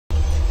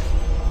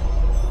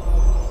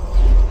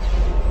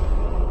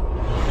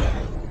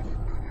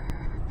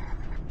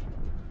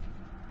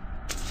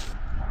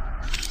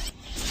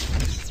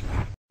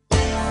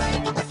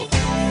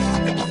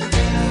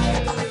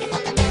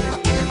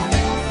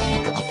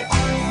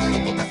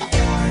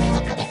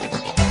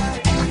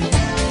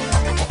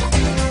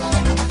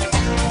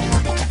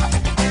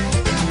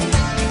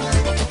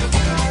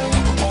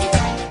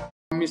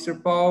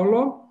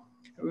Paolo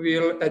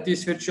will, at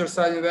this virtual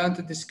side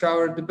event,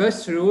 discover the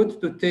best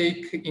route to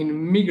take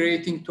in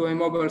migrating to a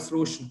mobile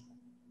solution.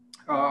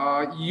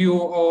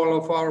 All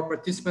of our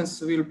participants,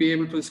 will be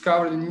able to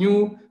discover the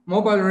new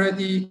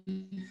mobile-ready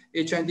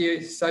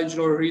HID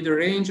Signo Reader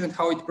range and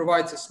how it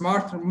provides a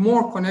smarter,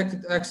 more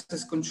connected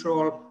access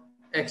control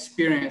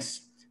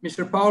experience.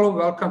 Mr. Paolo,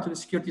 welcome to the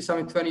Security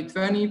Summit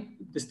 2020.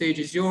 The stage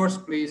is yours.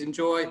 Please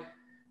enjoy.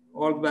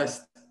 All the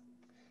best.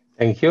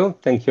 Thank you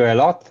a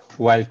lot.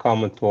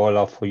 Welcome to all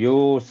of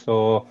you.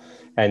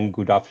 And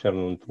good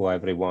afternoon to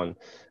everyone.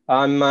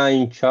 I'm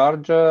in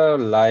charge,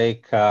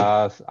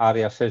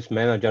 area sales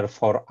manager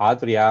for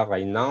Adria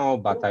right now,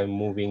 but I'm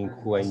moving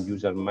to end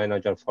user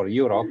manager for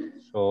Europe.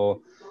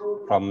 So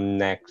from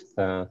next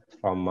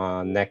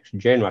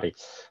January.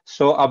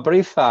 So a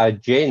brief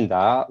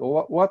agenda.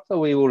 What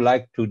we would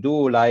like to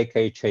do, like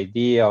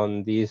HID,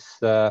 on these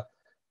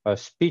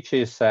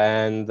speeches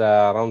and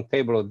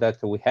roundtable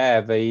that we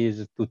have,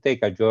 is to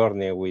take a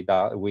journey with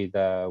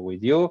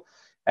you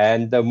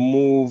and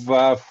move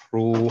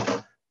through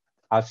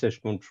access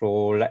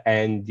control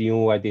and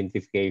new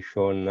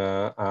identification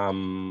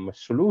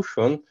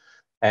solution.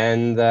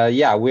 And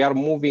yeah, we are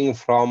moving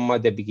from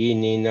the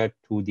beginning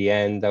to the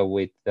end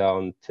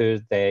on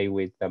Thursday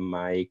with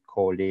my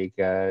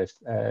colleague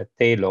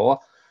Taylor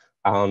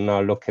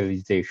on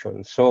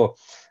localization. So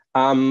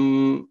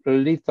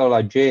little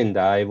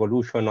agenda,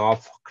 evolution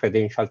of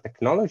credential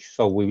technology.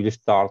 So we will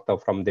start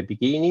from the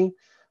beginning.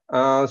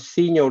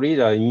 Signo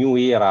Reader, new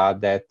era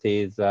that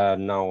is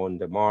now on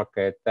the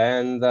market,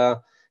 and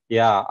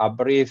yeah, a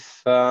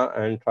brief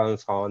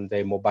entrance on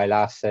the mobile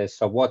access.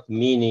 So what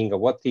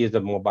is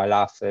the mobile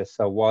access?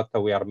 What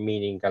we are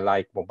meaning,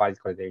 like mobile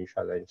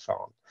credential and so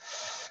on.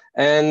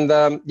 And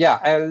yeah,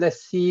 and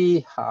let's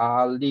see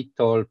a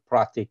little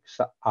practice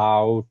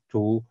how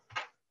to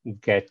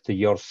get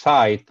your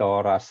site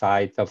or a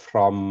site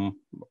from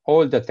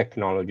all the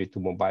technology to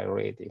mobile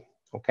ready.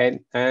 Okay,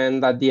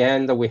 and at the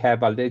end we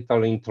have a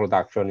little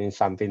introduction in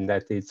something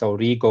that is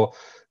Origo,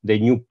 the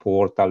new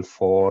portal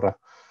for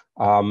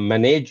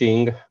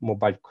managing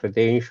mobile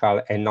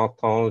credential, and not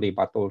only,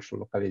 but also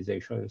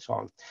localization and so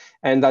on.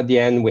 And at the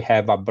end, we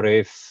have a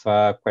brief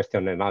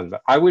question and answer.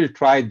 I will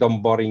try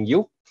don't boring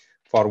you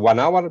for 1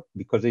 hour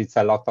because it's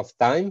a lot of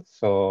time.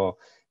 So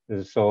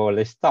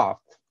let's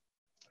start.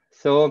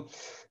 So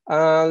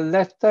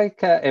let's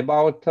talk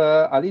about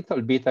a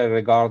little bit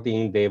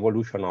regarding the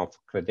evolution of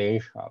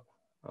credential.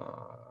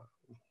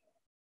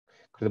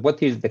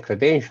 What is the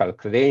credential?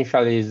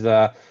 Credential is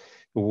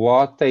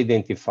what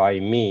identify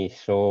me.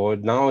 So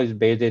now it's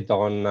based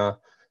on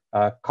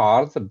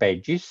cards,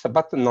 badges,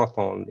 but not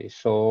only.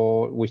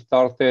 So we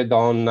started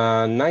on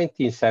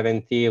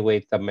 1970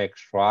 with the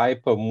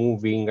MagStripe,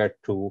 moving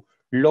to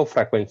low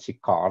frequency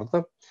card,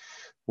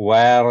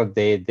 where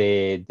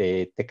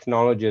the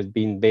technology has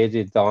been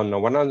based on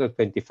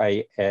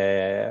 125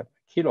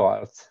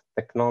 kilohertz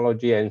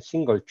technology and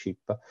single chip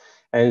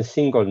and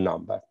single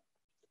number.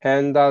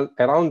 And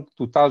around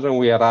 2000,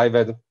 we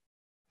arrived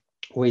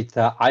with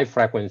high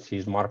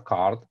frequency smart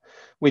card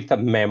with a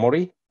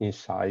memory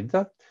inside.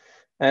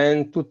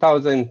 And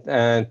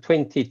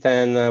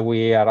 2010,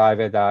 we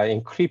arrived at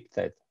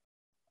encrypted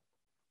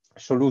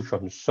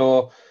solution.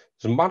 So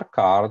smart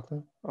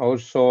card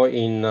also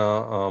in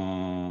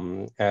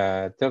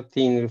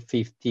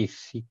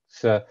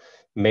 1356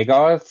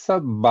 megahertz,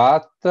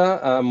 but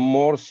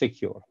more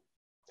secure.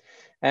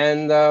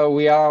 And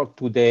we are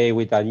today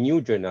with a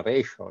new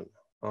generation.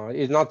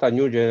 It's not a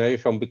new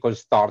generation because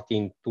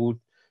starting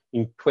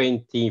in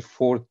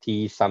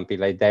 2040, something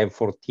like that,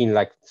 14,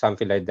 like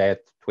something like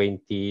that,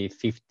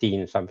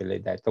 2015, something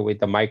like that, with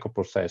the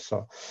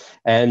microprocessor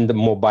and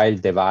mobile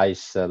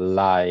device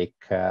like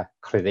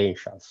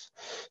credentials.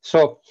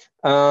 So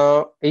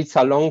it's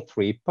a long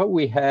trip.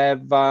 We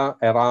have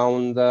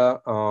around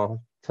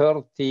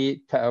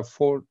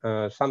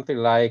something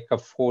like a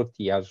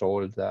 40 years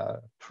old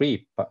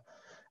trip.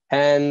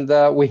 And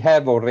we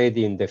have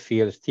already in the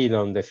field, still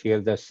on the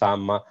field,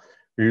 some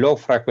low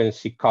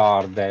frequency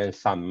card and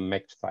some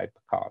MagStripe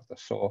card.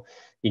 So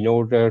in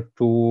order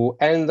to,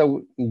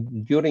 and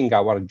during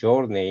our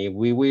journey,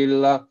 we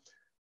will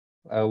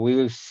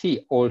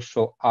see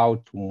also how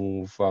to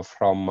move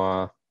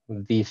from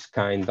this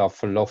kind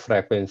of low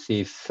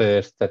frequency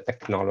first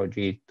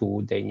technology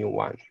to the new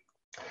one.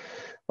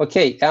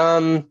 Okay,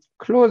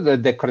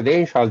 close the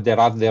credential, there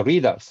are the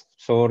readers.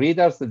 So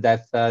readers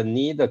that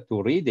need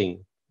to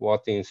reading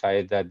what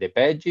inside the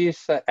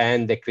badges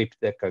and decrypt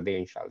the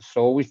credentials.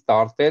 So we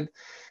started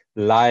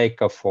like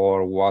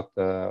for what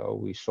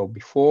we saw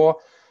before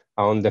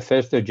on the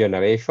first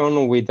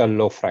generation with a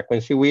low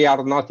frequency. We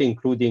are not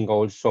including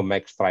also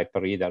MagStripe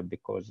reader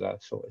because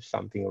so it's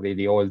something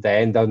really old,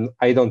 and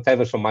I don't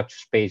have so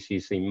much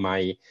spaces in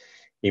my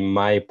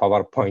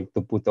PowerPoint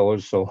to put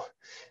also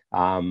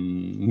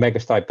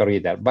MagStripe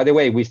reader. By the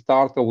way, we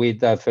start with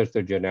the first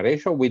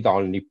generation with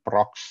only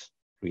prox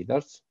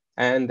readers,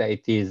 and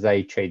it is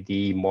HID,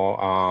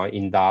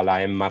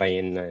 Indala, and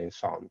Marine, and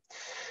so on.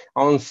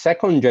 On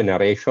second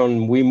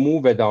generation, we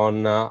moved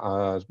on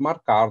a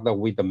smart card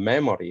with the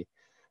memory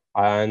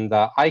and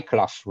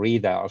high-class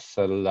readers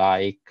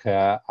like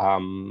a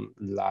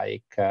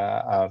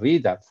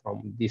reader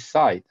from this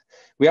side.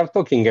 We are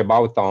talking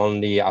about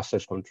only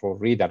access control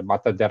reader,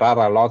 but there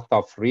are a lot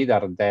of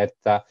readers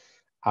that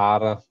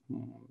are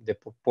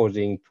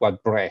proposing to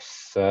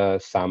address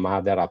some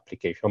other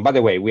application. By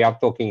the way, we are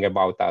talking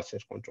about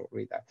access control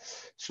reader.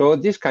 So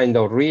this kind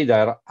of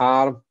reader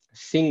are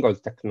single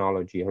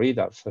technology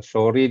readers,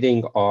 so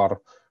reading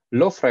or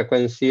low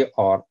frequency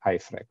or high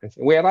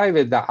frequency. We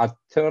arrived at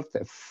third,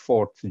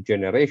 fourth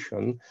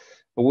generation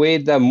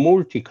with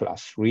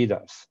multi-class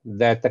readers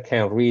that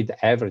can read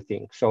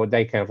everything. So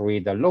they can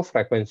read a low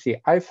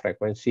frequency, high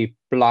frequency,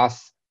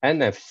 plus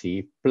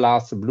NFC,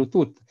 plus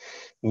Bluetooth.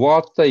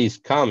 What is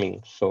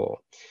coming? So,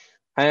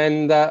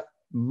 and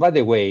by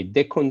the way,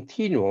 the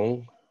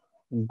continuum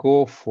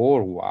go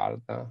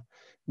forward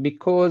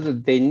because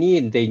the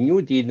new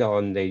need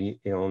on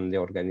the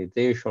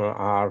organization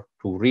are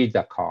to read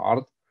a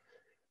card,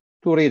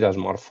 to read a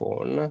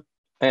smartphone,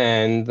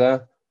 and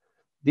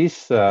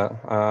this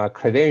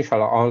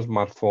credential on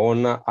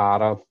smartphone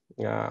are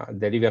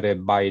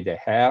delivered by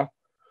the air,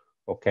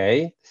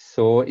 okay?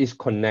 So it's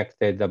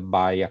connected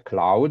by a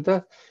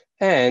cloud.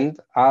 And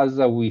as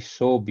we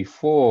saw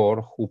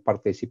before, who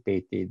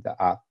participated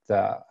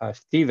at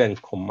Steven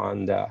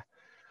Commander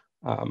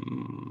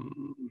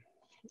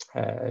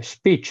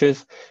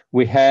speeches,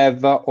 we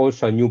have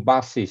also new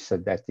buses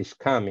that is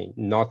coming,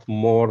 not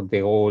more the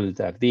old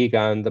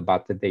vegan,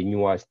 but the new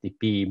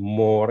SDP,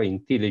 more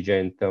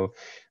intelligent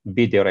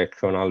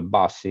bidirectional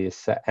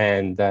buses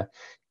and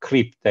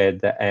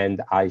crypted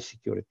and high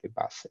security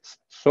buses.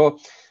 So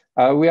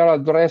we are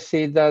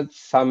addressing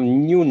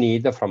some new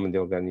need from the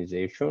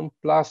organization,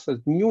 plus a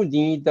new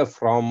need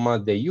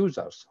from the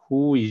users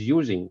who is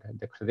using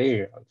the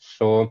credentials.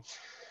 So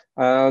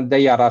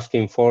they are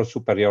asking for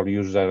superior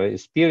user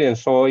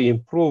experience or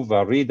improve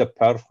reader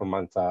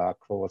performance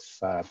across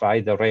a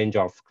wide range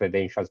of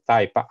credential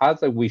type.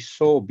 As we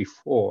saw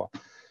before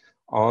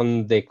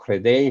on the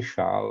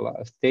credential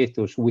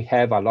status, we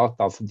have a lot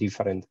of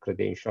different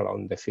credentials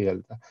on the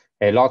field,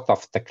 a lot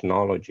of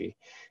technology.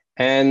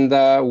 And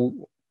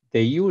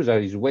the user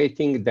is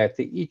waiting that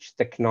each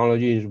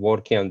technology is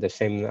working on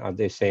at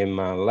the same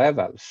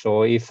level.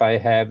 So if I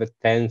have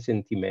 10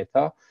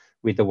 centimeter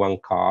with one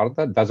card,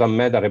 doesn't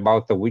matter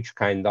about which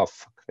kind of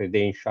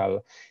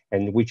credential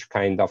and which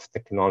kind of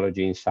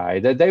technology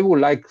inside. They would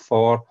like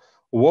for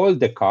all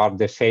the card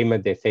the same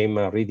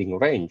reading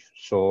range.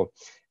 So,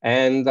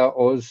 and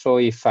also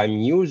if I'm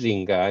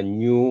using a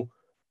new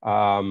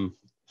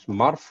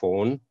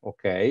smartphone,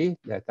 okay,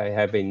 that I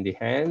have in the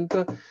hand,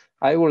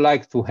 I would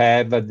like to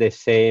have the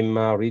same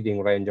reading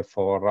range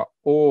for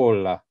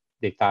all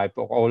the type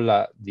of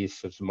all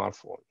this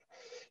smartphone.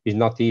 It's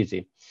not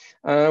easy.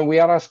 We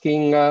are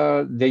asking,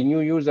 the new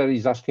user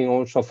is asking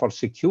also for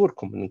secure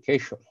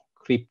communication,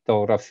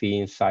 cryptography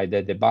inside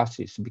the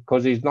buses,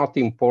 because it's not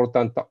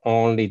important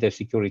only the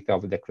security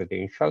of the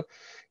credential,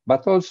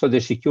 but also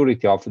the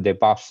security of the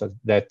bus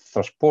that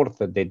transport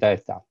the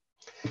data.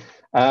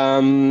 A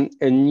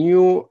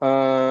new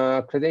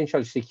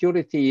credential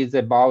security is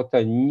about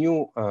a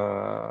new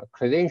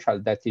credential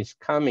that is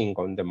coming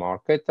on the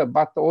market,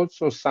 but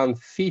also some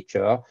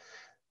feature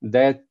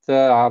that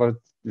are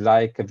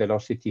like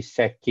velocity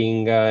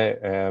checking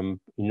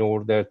in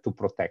order to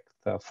protect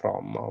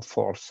from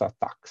force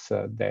attacks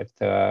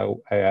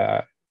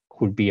that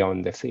could be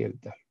on the field.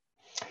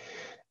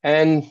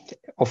 And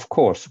of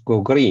course,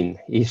 go green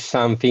is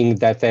something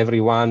that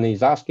everyone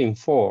is asking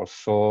for.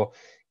 So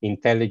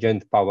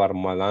intelligent power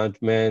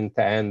management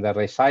and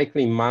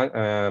recycling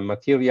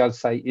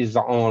materials is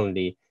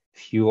only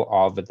few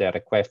of the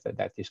requests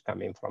that is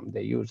coming from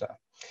the user.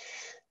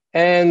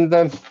 And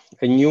a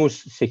new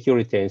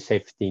security and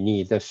safety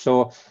need.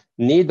 So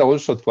need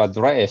also to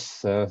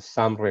address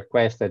some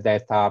requests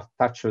that are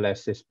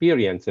touchless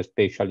experience,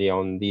 especially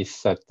on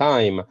this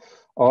time,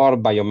 or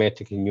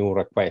biometric new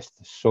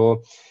requests.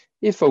 So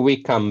if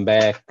we come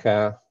back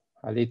a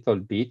little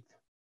bit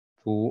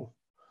to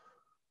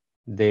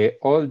the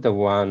old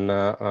one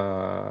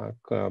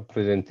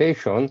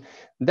presentation,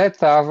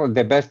 that are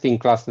the best in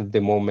class at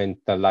the moment,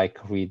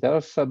 like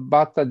readers,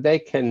 but they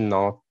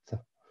cannot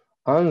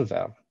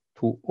answer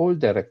to all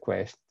the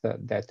requests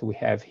that we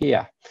have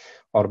here.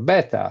 Or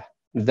better,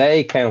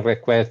 they can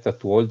request to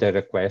all the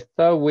requests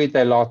with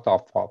a lot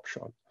of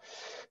options.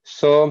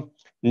 So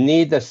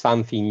need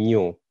something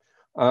new.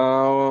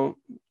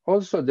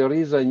 Also, there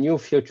is a new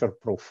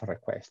future-proof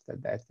request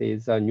that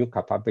is new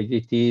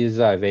capabilities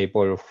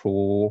available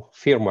through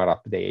firmware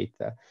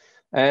update,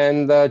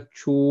 and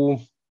to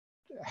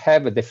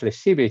have the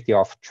flexibility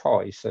of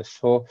choice.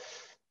 So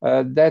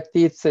that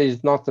it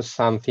is not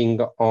something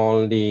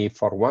only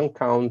for one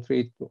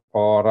country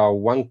or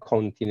one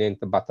continent,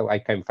 but I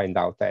can find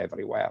out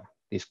everywhere.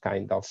 this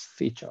kind of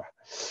feature.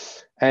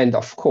 And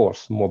of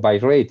course, mobile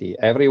ready.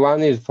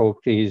 Everyone is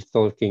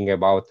talking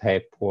about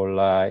Apple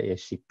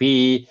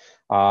ACP,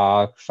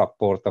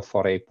 support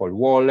for Apple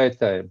Wallet,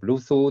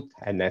 Bluetooth,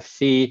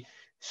 NFC.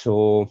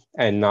 So,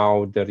 and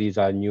now there is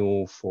a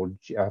new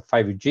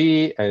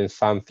 5G and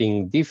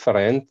something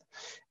different.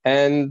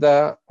 And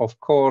of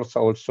course,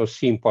 also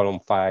simple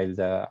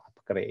on-file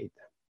upgrade.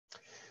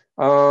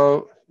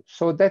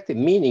 So that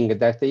meaning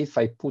that if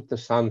I put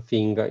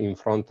something in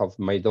front of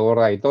my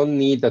door, I don't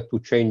need to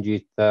change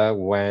it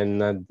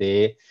when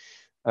the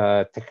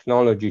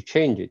technology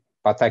changes,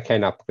 but I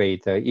can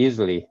upgrade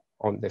easily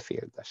on the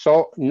field.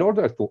 So in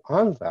order to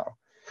answer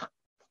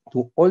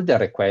to all the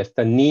requests,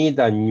 I need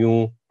a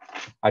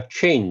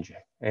change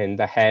and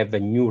have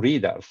new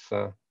readers,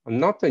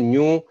 not a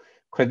new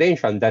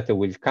credential that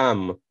will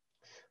come,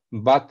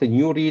 but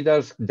new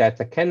readers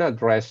that can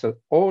address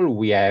all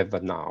we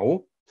have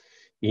now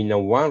in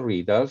one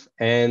readers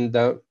and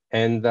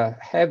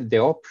have the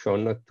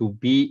option to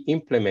be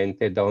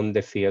implemented on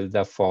the field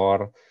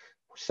for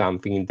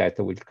something that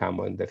will come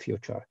in the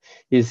future.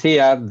 Is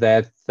here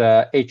that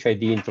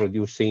HID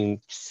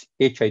introducing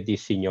HID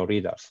Signo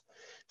Readers.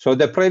 So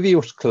the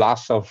previous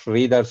class of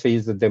readers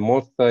is the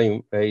most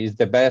is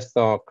the best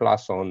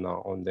class on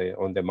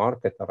the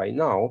market right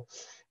now,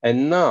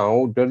 and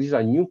now there is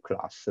a new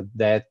class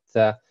that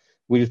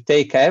will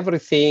take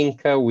everything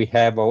we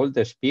have, all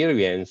the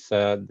experience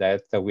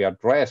that we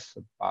address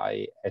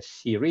by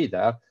SC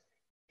reader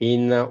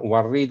in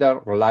one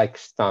reader like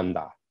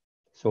standard.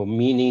 So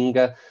meaning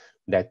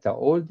that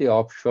all the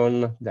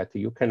options that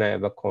you can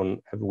have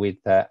with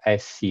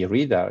SC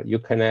reader, you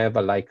can have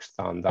like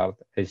standard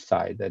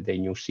inside the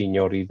new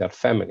Signo Reader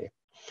family.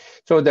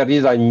 So there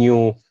is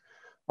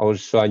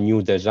also a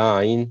new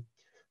design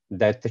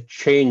that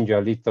change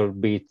a little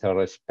bit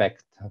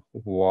respect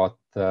what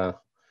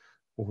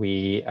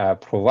we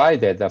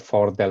provided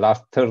for the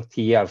last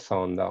 30 years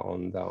on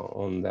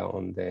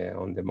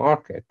the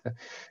market.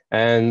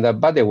 And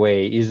by the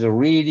way, is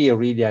really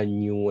a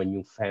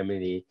new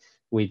family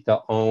with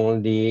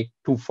only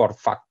 2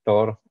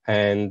 4-factor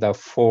and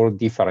 4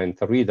 different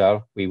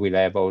reader. We will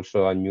have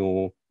also a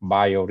new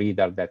bio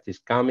reader that is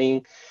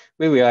coming.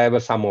 We will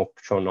have some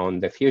option on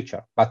the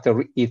future, but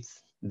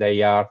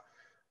they are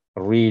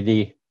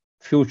really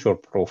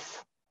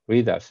future-proof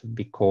readers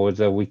because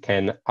we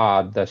can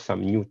add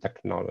some new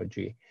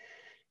technology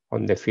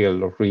on the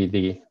field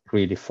really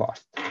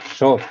fast.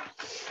 So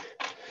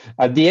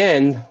at the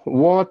end,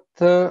 what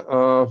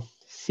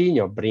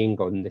Signo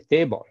bring on the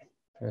table?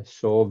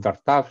 So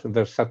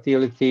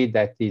versatility,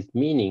 that is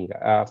meaning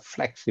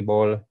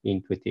flexible,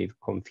 intuitive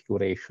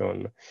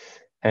configuration.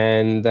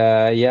 And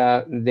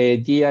yeah, the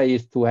idea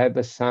is to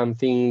have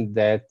something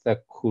that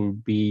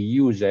could be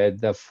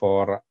used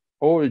for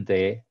all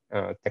the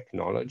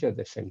technology at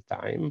the same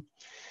time.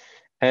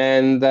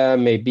 And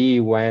maybe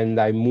when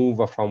I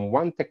move from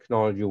one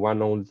technology,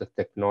 one old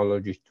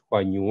technology to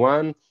a new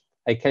one,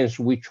 I can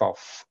switch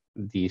off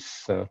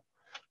this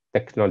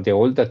the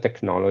older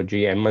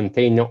technology and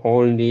maintain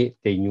only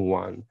the new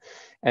one.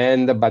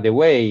 And by the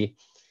way,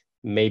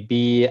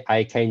 maybe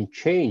I can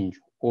change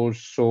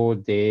also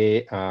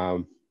the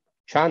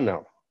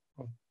channel,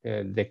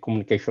 the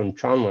communication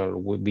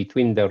channel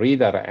between the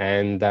reader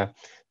and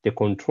the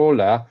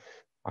controller.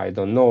 I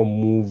don't know,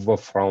 move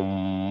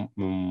from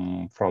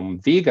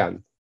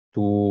vegan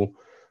to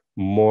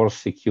more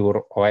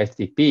secure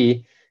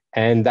OSTP,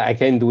 and I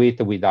can do it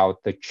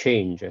without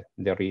change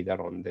the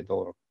reader on the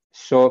door.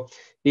 So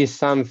it's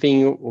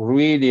something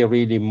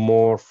really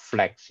more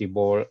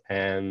flexible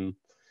and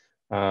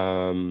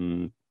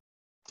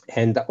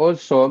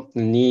also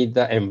need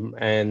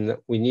and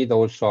we need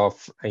also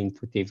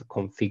intuitive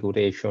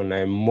configuration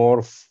and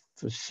more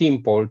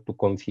simple to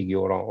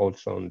configure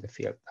also on the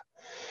field.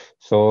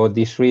 So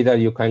this reader,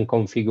 you can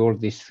configure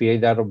this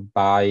reader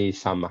by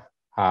some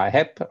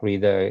app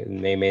reader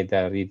named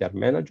Reader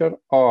Manager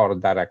or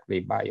directly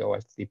by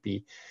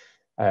OSTP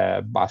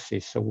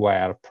buses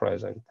where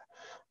present.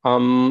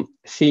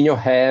 Signo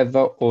have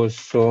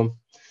also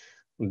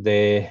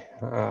the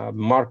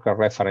marker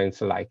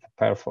reference like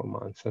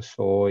performance.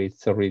 So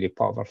it's really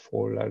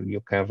powerful.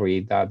 You can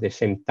read at the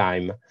same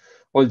time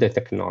all the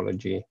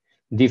technology,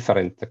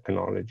 different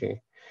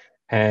technology.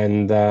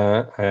 And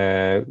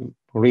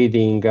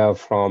reading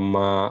from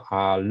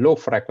low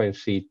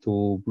frequency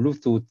to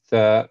Bluetooth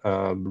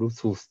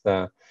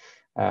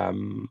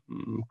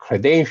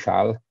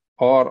credential,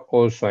 or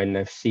also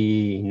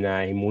NFC in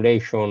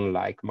emulation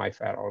like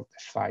MyFair or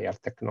Fire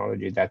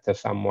technology that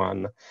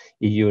someone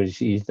is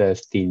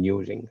still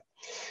using.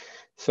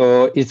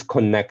 So it's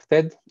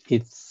connected,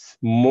 it's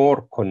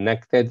more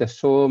connected,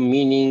 so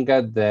meaning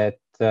that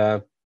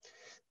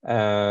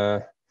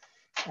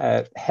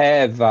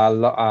have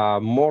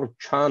more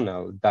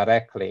channel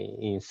directly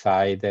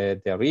inside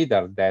the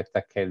reader that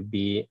can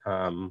be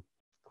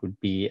could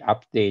be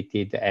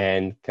updated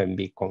and can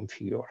be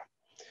configured.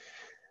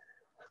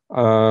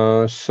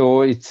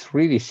 So it's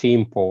really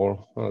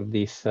simple,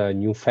 this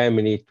new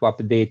family to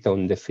update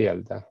on the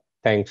field,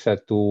 thanks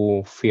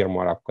to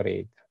firmware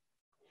upgrade.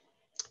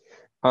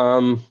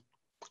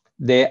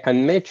 the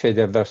unmatched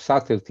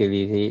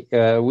versatility,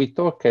 we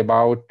talk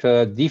about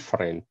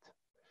different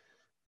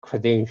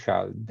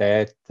credentials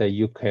that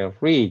you can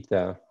read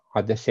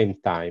at the same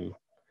time.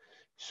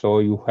 So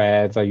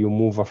you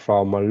move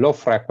from a low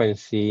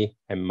frequency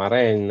and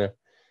MRN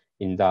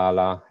in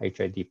DALA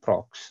HID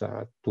procs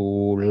to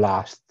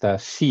last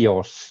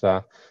CEOS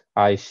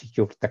high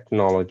secure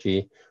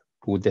technology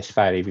to the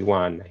Sphere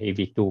AV1,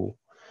 AV2,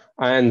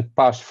 and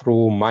pass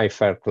through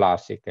MyFair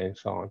Classic and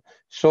so on.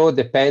 So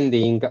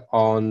depending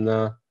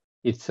on,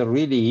 it's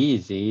really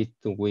easy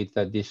to, with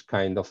this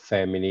kind of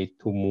family,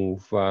 to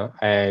move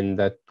and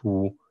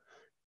to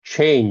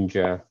change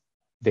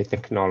the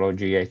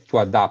technology, to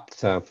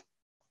adapt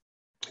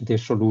the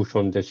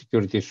solution, the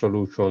security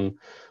solution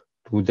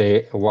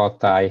to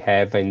what I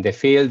have in the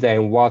field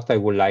and what I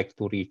would like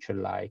to reach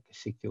like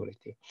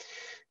security.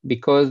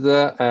 Because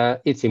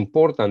it's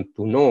important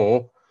to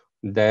know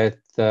that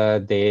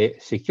the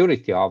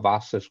security of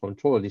access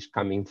control is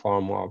coming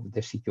from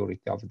the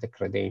security of the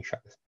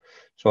credentials.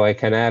 So I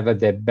can have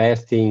the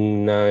best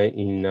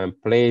in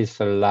place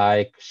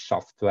like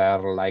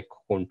software, like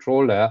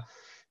controller,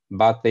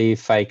 but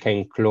if I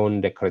can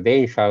clone the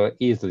credential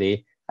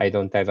easily, I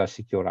don't have a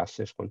secure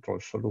access control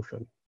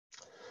solution.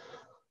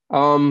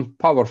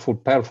 Powerful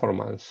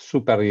performance,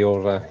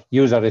 superior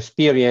user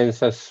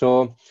experience.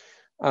 So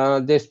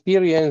the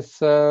experience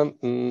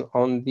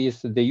on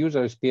this, the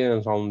user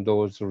experience on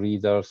those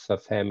readers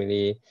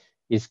family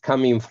is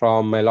coming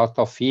from a lot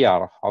of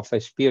years of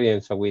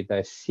experience with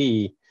the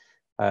C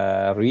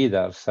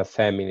readers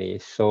family.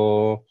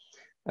 So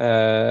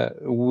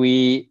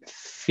we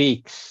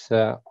fix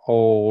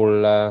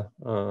all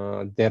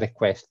the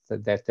requests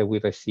that we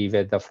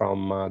received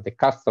from the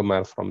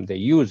customer, from the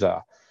user.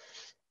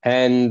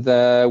 And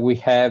we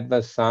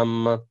have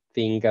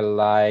something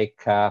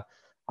like a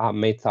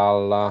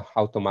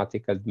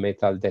automatic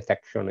metal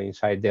detection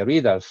inside the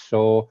reader,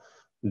 so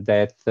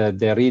that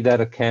the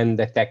reader can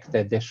detect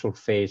the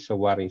surface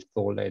where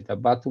installed.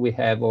 But we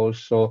have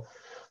also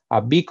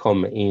a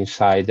beacon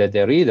inside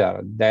the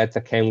reader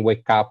that can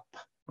wake up,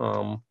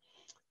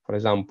 for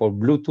example,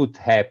 Bluetooth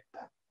app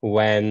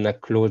when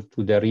close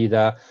to the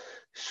reader.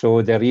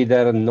 So the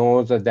reader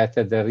knows that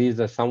there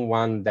is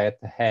someone that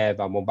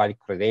have a mobile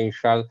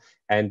credential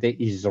and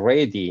is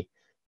ready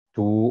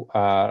to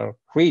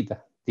read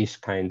this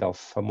kind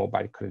of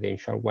mobile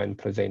credential when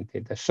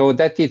presented. So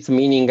that is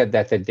meaning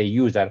that the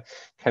user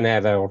can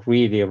have a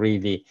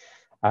really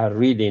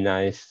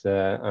nice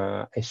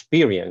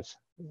experience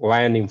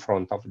when in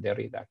front of the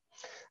reader.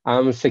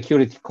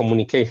 Security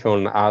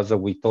communication, as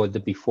we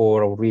told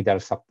before, reader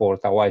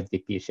support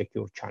OSDP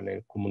secure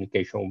channel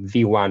communication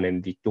V1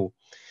 and V2.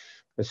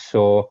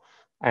 So,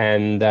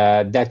 and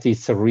that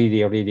is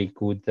really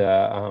good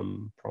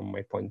from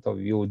my point of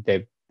view,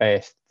 the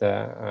best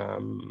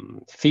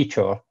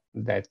feature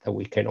that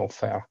we can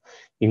offer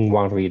in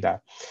one reader.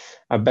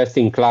 A best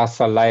in class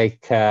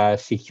like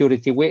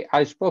security.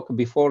 I spoke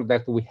before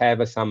that we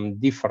have some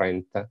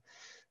different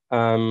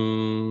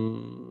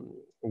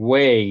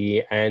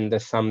way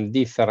and some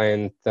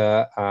different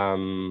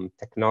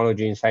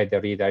technology inside the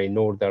reader in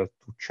order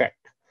to check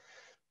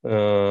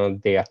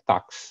the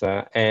attacks,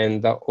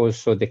 and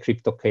also the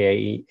crypto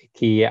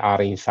key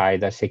are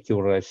inside a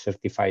secure,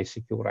 certified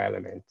secure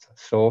element.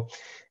 So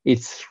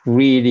it's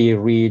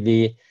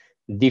really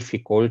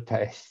difficult.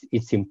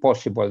 It's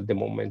impossible at the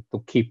moment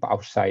to keep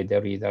outside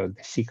the reader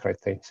the secret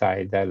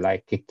inside,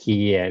 like a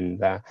key and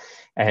the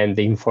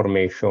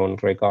information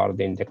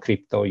regarding the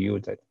crypto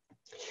usage.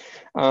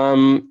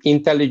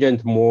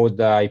 Intelligent mode,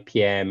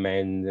 IPM,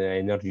 and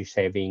energy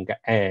saving,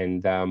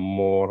 and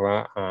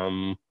more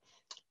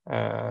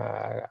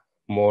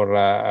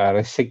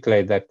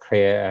recycled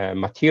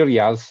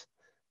materials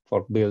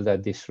for build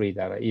this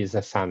reader is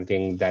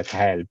something that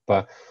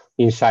help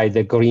inside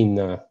the green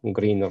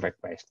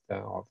request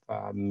of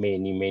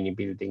many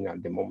buildings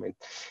at the moment.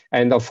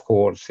 And of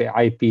course,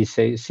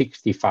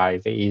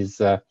 IP65 is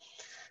the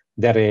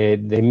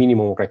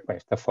minimum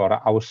request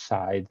for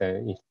outside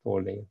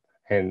installing,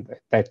 and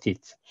that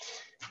is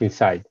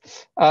inside.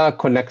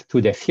 Connect to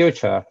the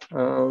future,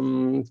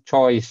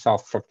 choice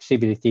of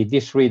flexibility.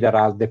 This reader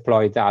are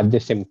deployed at the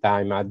same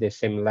time, at the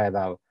same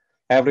level,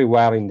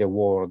 everywhere in the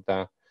world,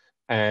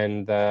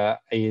 and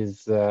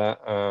is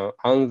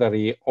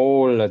under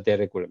all the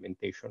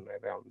regulation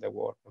around the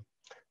world.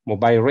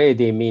 Mobile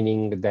ready,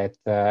 meaning that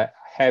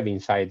have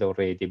inside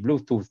already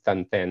Bluetooth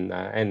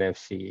antenna,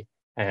 NFC,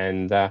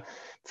 and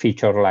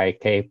feature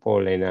like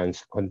Apple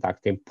enhanced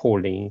contact and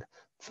polling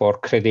for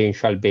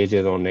credential based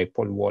on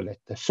Apple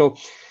Wallet. So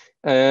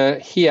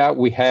here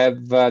we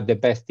have the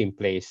best in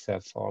place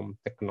from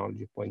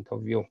technology point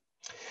of view.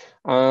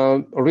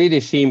 Really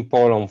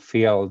simple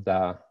on-field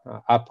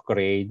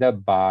upgrade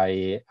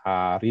by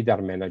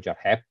Reader Manager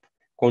app,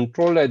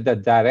 controlled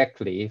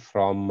directly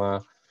from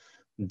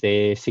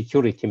the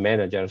security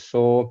manager.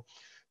 So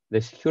the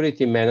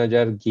security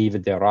manager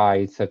gives the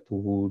rights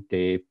to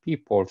the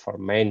people for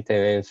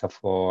maintenance,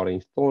 for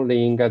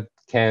installing,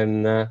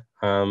 can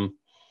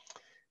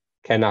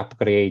can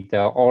upgrade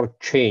or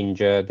change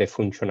the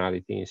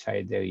functionality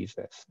inside the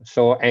users.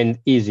 So, and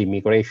easy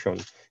migration.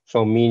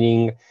 So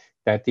meaning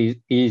that is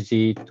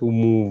easy to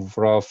move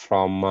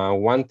from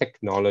one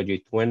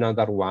technology to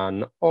another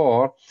one,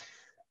 or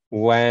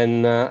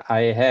when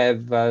I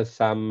have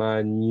some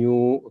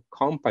new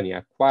company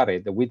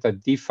acquired with a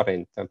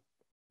different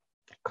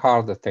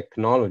card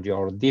technology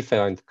or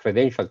different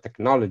credential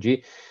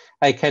technology,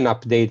 I can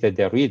update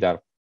the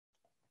reader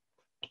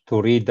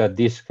to read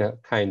this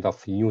kind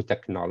of new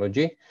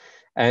technology,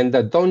 and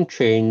don't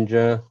change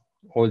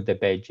all the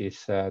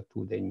badges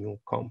to the new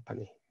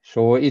company.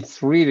 So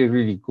it's really,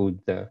 really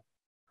good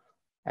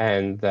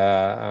and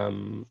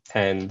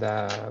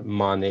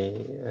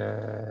money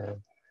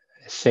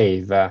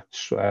save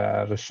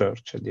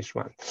research, this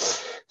one.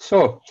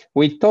 So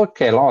we talk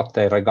a lot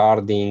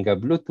regarding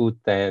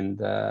Bluetooth and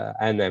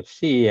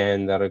NFC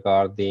and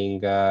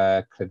regarding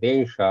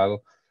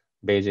credential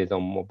based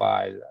on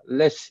mobile.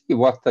 Let's see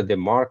what the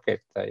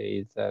market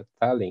is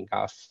telling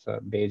us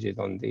based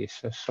on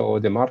this. So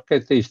the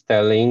market is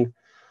telling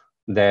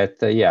that,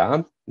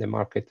 yeah, the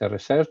market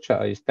research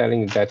is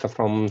telling that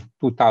from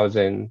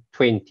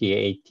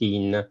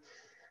 2018,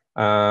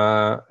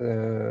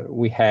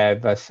 we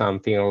have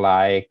something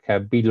like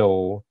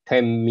below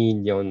 10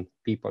 million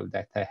people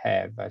that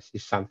have,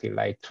 something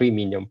like 3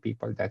 million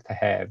people that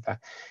have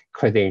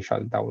credential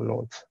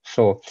downloads.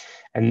 So,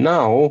 and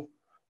now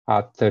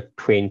at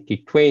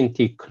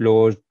 2020,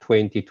 close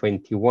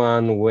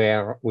 2021,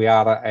 where we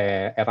are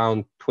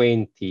around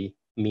 20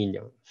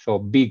 million, so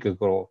big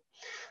growth.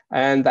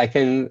 And I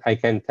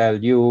can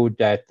tell you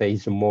that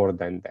is more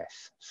than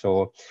this.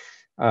 So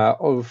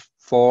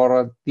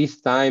for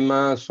this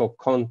time, so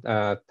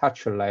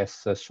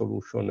touchless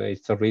solution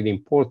is really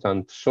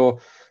important. So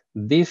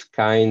this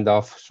kind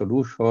of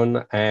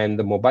solution and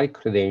mobile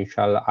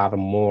credential are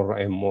more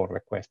and more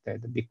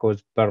requested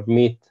because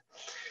permit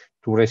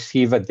to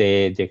receive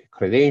the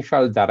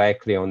credential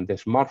directly on the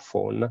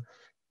smartphone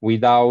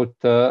without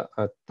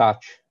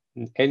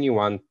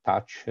anyone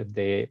touch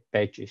the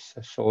badges.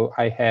 So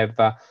I have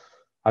a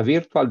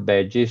virtual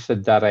badges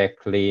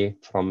directly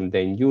from the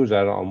end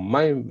user on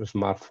my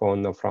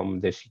smartphone, from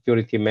the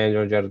security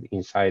manager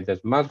inside the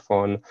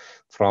smartphone,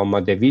 from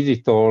the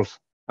visitors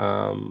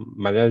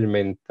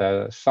management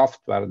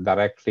software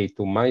directly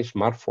to my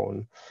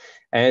smartphone.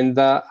 And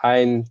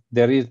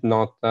there is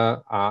not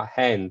a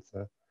hand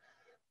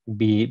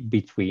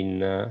between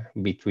the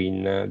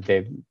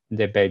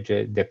badge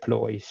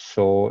deploys.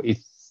 So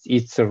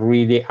it's a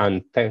really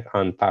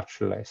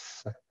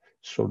untouchless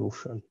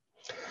solution.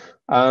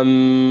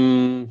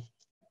 On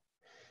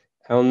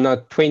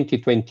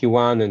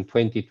 2021 and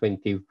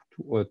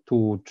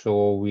 2022,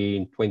 so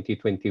in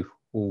 2020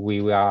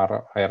 we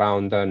are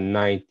around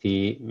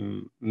 90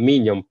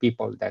 million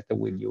people that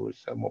will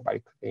use mobile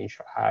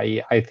credential.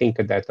 I think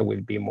that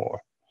will be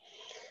more.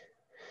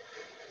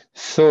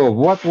 So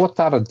what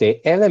are the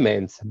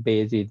elements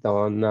based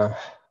on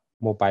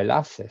mobile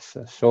access?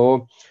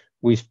 So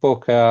we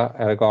spoke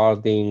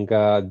regarding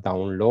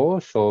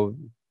download. So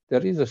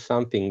there is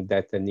something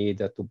that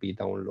needs to be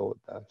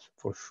downloaded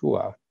for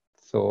sure.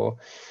 So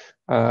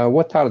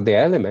what are the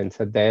elements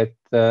that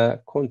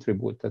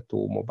contribute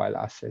to mobile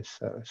access?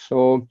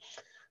 So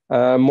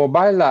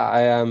mobile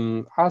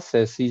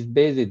access is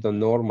based on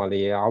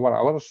normally,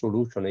 our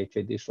solution,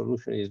 HID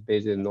solution, is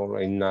based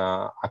in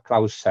a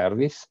cloud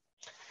service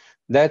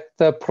that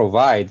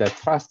provide a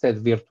trusted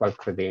virtual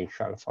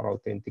credential for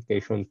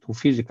authentication to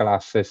physical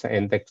access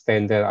and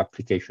extended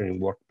application in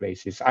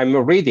workplaces. I'm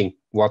reading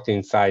what's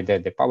inside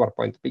the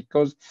PowerPoint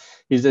because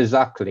it's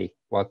exactly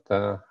what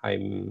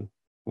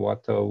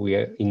we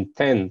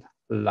intend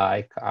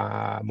like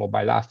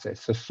mobile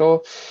access.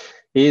 So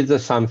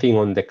it's something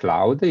on the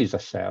cloud, is a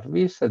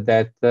service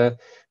that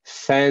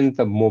sends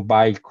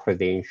mobile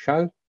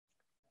credential,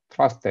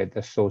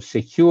 trusted, so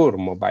secure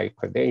mobile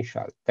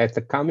credential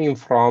that coming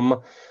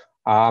from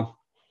a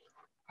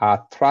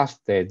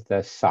trusted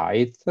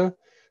site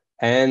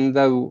and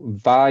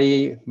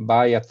by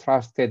a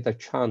trusted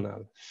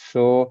channel.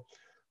 So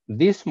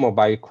this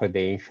mobile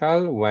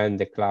credential, when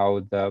the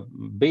cloud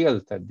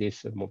built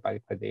this mobile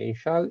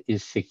credential,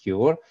 is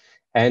secure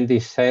and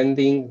is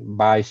sending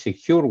by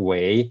secure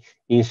way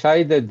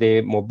inside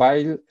the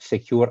mobile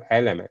secure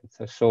element.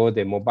 So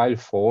the mobile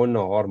phone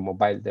or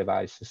mobile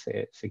device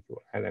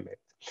secure element.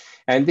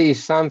 And it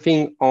is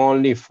something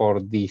only for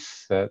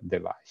this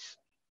device.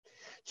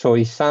 So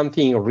it's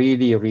something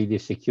really, really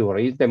secure.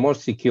 It's the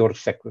most secure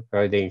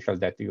credential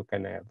that you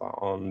can have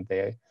on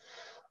the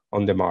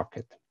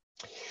market.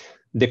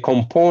 The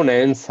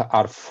components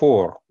are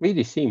four,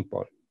 really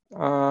simple.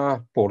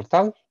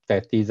 Portal,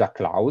 that is a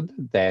cloud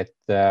that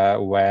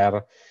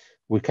where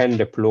we can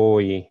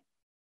deploy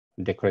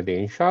the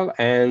credential,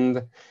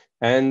 and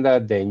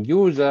the end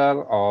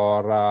user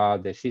or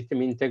the system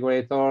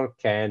integrator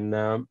can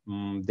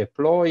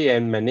deploy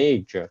and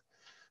manage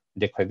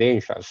the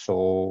credentials.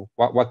 So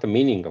what the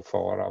meaning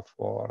for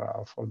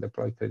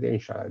deploy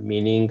credential?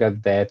 Meaning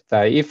that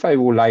if I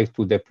would like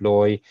to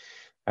deploy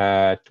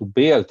to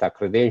build a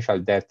credential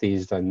that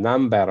is the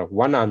number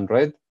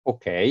 100,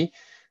 okay,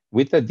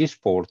 with this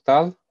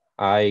portal,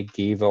 I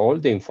give all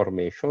the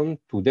information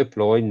to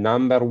deploy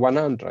number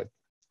 100.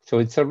 So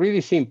it's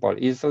really simple.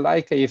 It's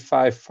like if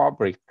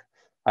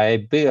I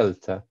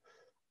built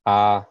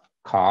a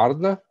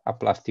card, a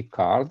plastic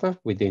card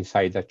with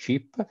inside a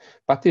chip,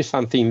 but it's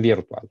something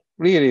virtual,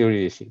 really,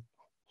 really simple.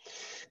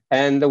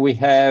 And we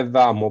have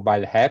a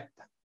mobile app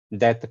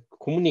that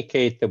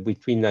communicate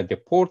between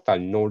the portal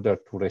in order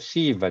to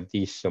receive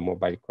this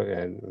mobile,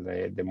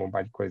 the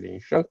mobile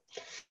credential.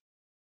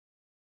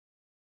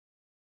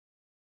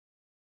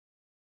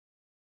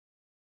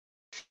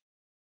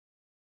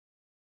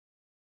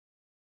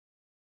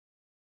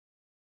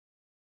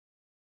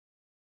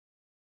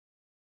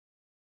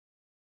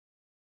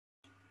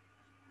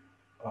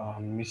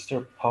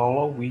 Mr.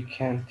 Paolo, we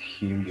can't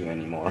hear you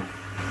anymore.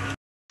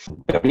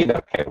 The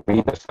reader can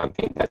read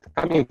something that's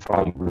coming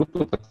from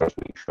Bluetooth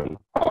transmission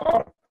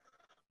or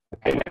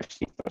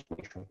NFC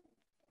transmission.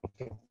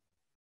 Okay.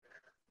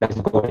 Let's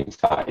go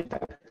inside.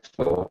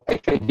 So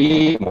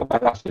actually,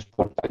 mobile access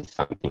portal is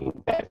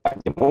something that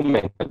at the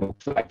moment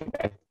looks like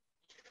that.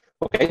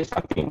 Okay,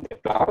 something in the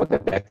cloud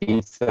that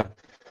is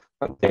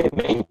the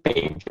main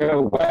page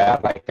where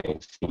I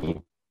can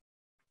see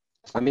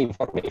some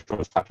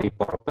information, some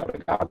report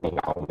regarding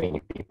how many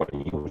people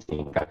are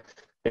using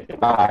the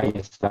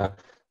device,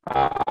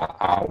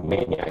 how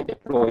many I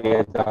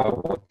deployed,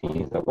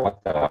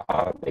 what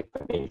are the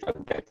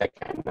credentials that I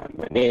can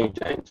manage,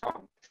 and so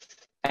on.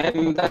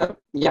 And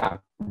yeah,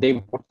 the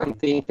important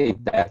thing is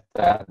that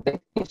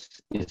this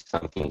is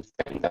something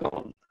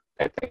standalone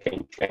that I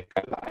can check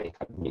like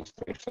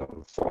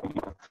administration from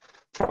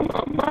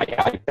my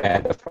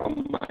iPad,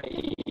 from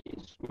my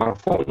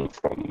smartphone,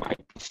 from my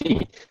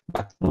PC,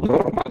 but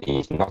normally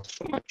it's not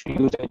so much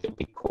used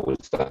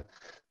because the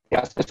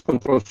access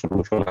control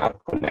solutions are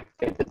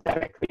connected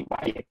directly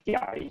by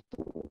API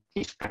to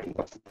this kind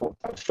of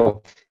portal.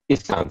 So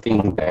it's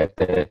something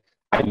that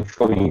I'm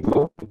showing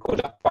you because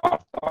a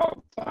part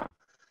of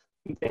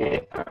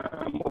the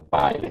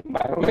mobile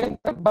environment,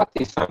 but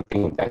it's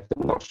something that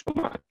not so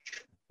much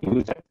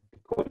used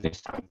because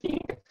it's something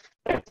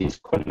that is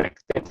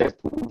connected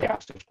to the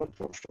access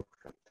control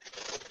solution.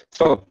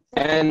 So,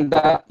 and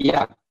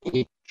yeah,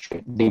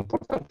 the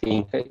important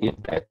thing is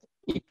that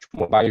each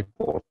mobile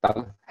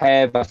portal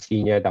have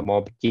assigned a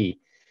mob key.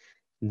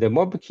 The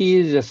mob key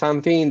is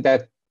something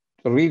that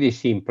really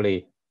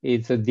simply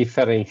is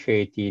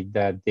differentiated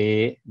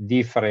the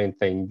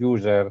different end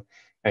user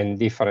and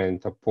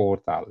different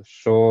portals.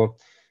 So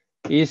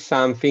it's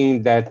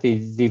something that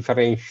is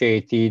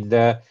differentiated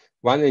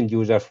one end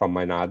user from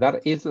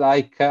another. It's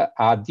like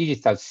a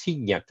digital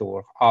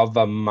signature of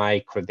my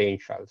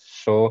credentials.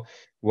 So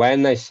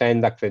when I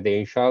send a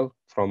credential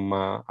from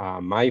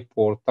my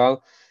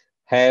portal,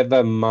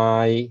 have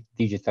my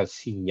digital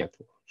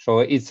signature. So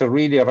it's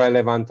really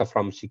relevant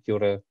from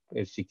security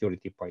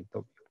point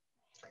of view.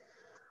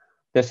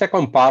 The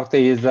second part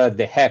is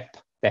the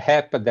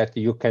app that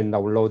you can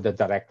download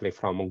directly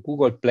from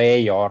Google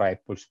Play or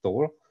Apple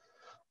Store.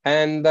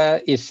 And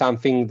is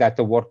something that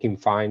working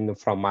fine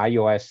from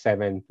iOS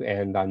 7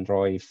 and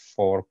Android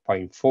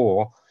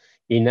 4.4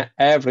 in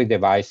every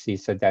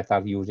devices that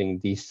are using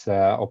this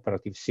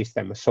operative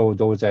system. So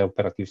those are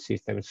operative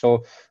systems.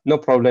 So no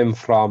problem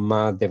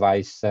from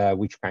device,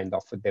 which kind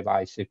of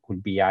device. It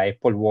could be an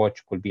Apple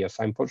Watch, could be a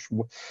simple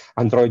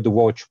Android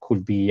Watch,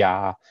 could be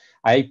an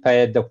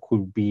iPad,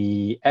 could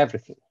be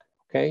everything.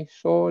 Okay,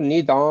 so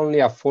need only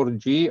a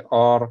 4G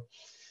or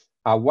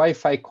a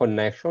Wi-Fi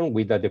connection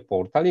with the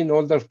portal in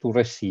order to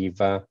receive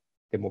the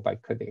mobile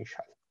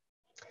credential.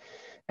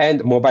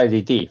 And mobile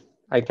ID.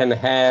 I can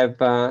have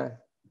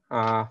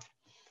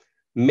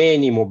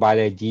many mobile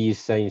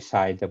IDs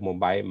inside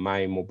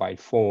my mobile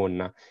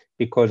phone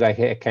because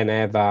I can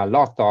have a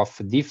lot of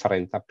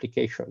different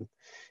applications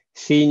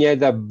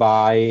signed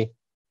by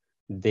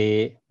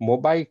the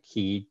mobile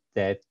key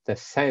that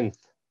sent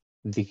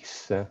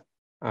this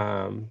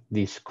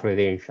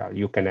credential.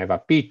 You can have a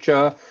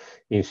picture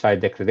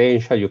inside the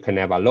credential, you can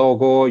have a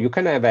logo, you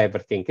can have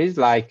everything. It's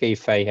like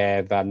if I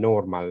have a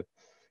normal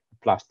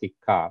plastic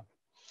card.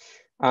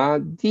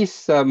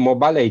 This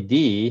mobile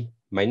ID,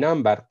 my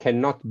number,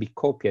 cannot be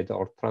copied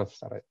or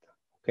transferred.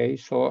 Okay,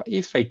 so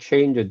if I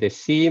change the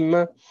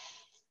SIM,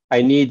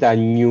 I need a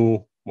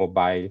new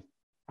mobile.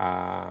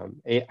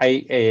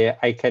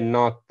 I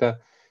cannot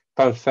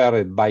transfer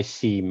it by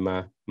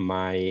SIM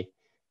my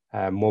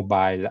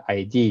mobile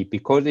ID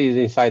because it is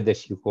inside the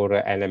secure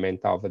element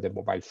of the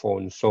mobile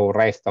phone, so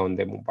rest on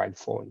the mobile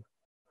phone.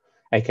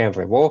 I can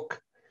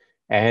revoke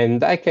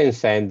and I can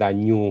send a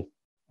new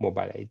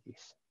mobile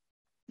IDs.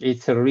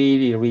 It's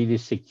really, really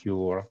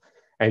secure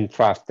and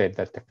trusted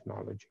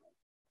technology.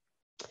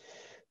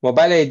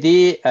 Mobile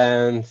ID,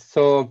 and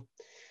so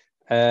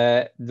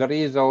there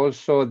is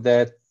also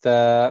that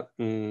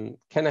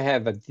can I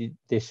have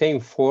the same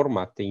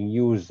format in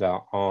use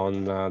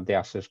on the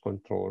access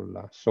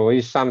control. So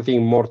it's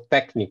something more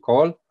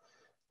technical.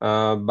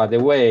 By the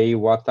way,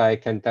 what I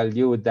can tell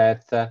you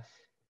that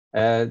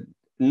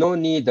no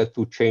need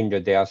to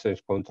change the access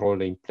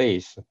control in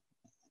place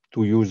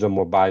to use a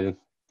mobile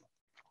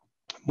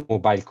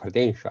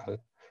credential.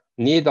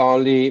 Need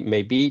only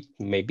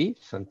maybe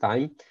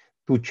sometime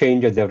to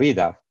change the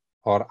reader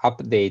or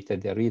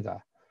update the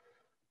reader.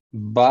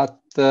 But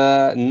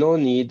no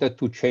need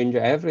to change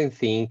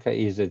everything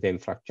is the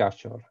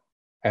infrastructure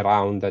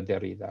around the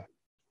reader.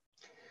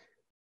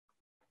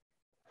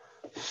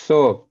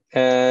 So,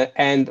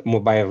 and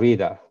mobile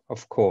reader,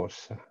 of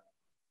course,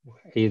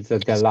 is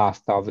the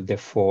last of the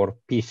 4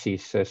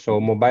 pieces. So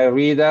mobile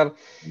reader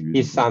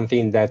is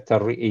something that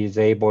is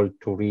able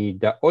to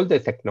read all the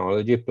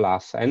technology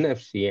plus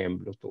NFC and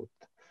Bluetooth.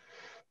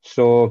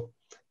 So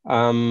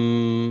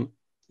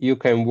you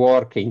can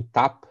work in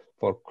tap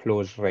for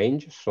close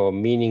range. So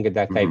meaning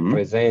that I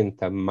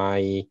present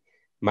my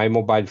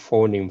mobile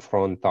phone in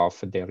front of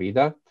the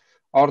reader,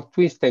 or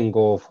twist and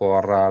go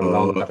for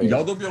long range.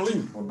 Ja dobio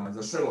link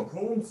za Sherlock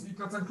Holmes I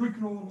kad sam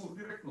kliknuo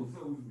direktno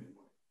sve uzme.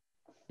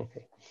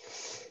 Okay.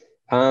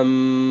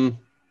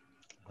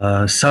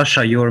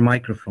 Sasha, your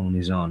microphone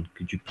is on.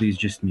 Could you please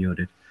just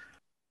mute it?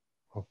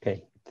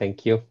 Okay,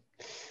 thank you.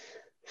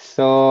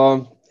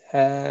 So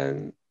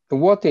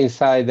what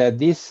inside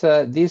this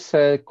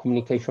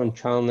communication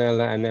channel,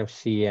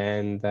 NFC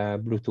and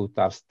Bluetooth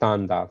are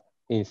standard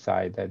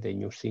inside the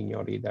new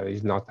Signo Reader,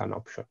 is not an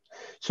option.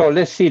 So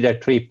let's see the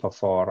trip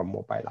for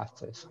mobile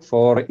access.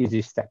 4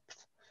 easy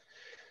steps.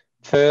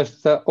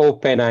 First,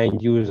 open a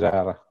end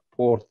user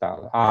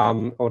portal,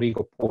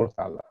 Origo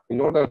portal. In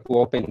order to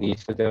open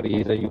this,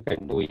 you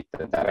can do it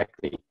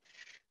directly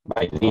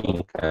by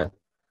link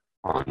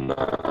on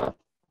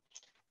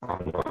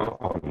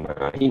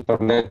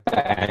internet,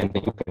 and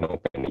you can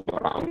open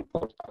your own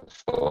portal.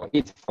 So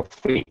it's for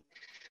free.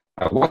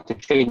 What's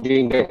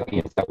changing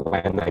is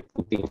when I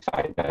put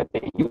inside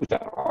the user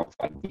of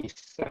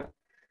this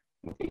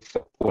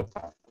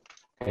portal,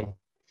 okay?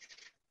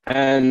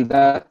 And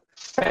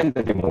send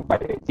the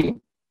mobile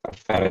ID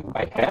transferred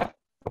by her,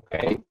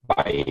 okay,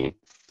 by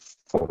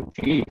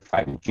 4G,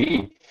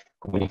 5G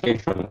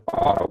communication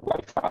or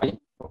Wi-Fi,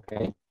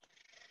 okay,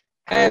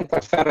 and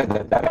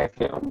transferred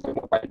directly on the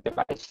mobile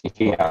device.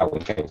 Here we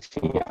can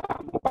see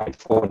a mobile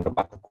phone,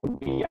 but it could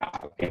be an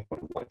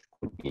Apple Watch,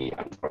 could be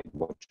Android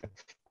Watch,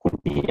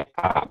 could be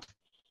a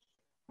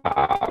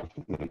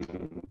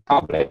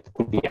tablet,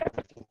 could be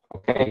everything,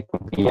 okay?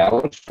 Could be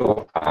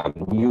also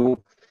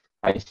new.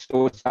 I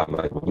saw some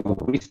new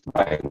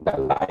wristband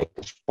like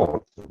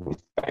sports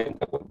wristband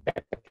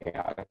that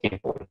are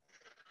able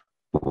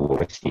to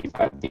receive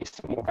this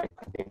mobile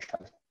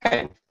credential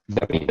and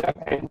the reader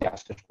and the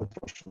access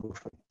control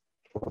solution.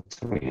 So it's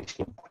really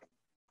simple.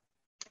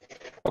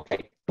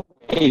 Okay,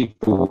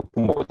 to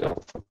mode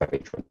of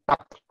operation,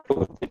 tap,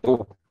 close the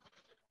door,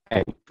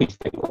 and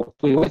twist and go.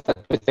 With a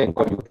twist and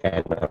go, you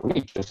can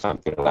reach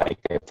something like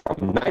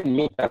from 9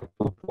 meters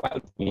to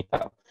 12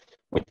 meters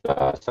with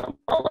some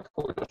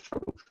powerful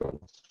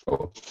solutions.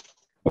 So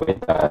with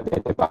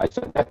the device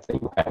that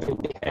you have in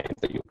the hand,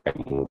 you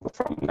can move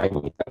from 9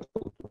 meters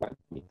to 12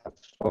 meters.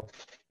 So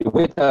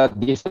with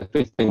this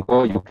twist and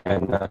go, you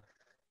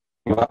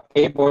are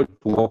able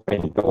to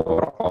open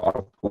door or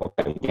to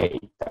open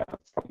gate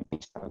from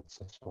distance.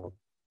 So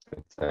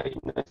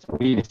it's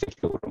really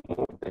secure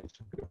mode and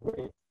secure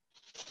way.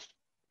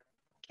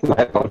 You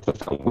have also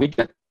some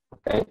widget,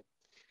 okay?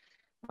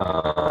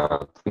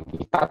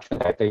 3D touch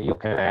that you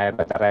can have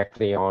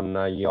directly on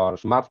your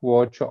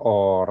smartwatch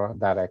or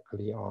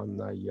directly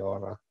on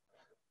your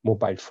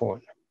mobile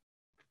phone.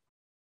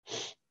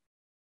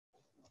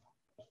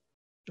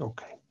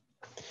 Okay.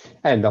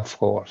 And of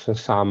course,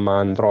 some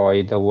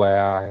Android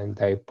Wear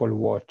and Apple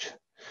Watch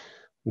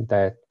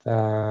that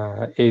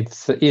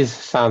is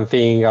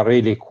something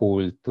really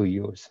cool to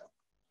use.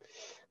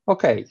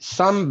 Okay,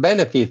 some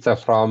benefits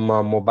from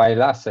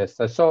mobile access.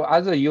 So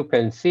as you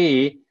can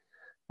see,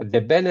 the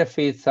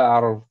benefits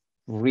are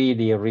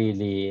really,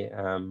 really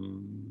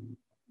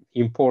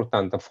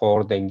important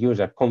for the end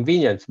user.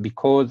 Convenience,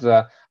 because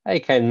I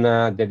can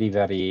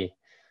deliver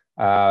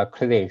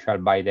credential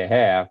by the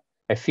air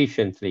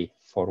efficiently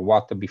for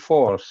what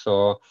before.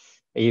 So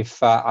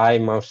if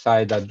I'm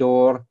outside the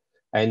door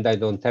and I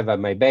don't have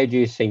my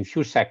badges, in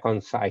few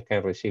seconds I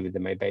can receive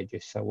my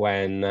badges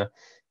when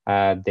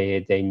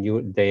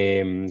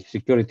the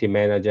security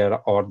manager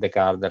or the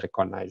guard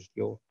recognize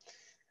you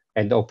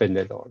and open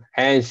the door.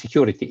 And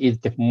security is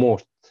the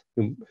most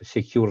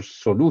secure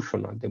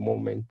solution at the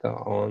moment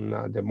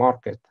on the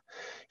market.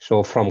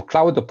 So from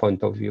cloud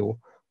point of view,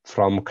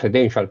 from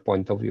credential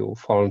point of view,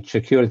 from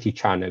security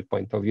channel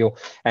point of view,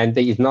 and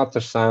it's not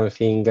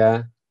something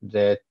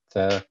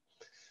that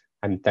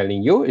I'm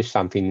telling you, is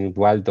something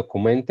well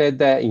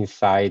documented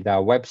inside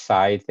our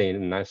website.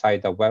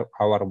 Inside our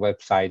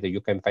website, you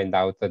can find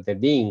out the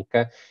link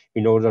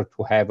in order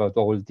to have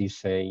all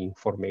this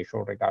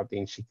information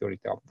regarding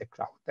security of the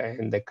cloud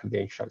and the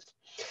credentials.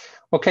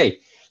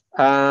 Okay,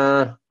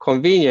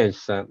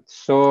 convenience.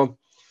 So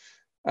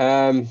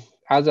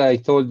as I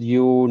told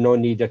you, no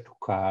need to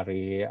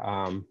carry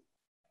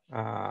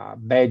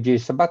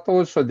badges, but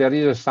also there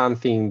is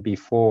something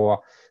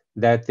before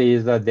that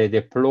is the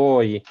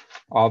deploy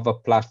of a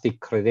plastic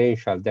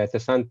credential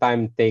that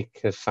sometimes take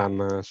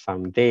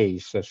some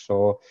days.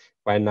 So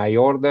when I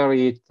order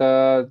it,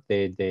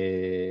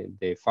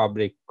 the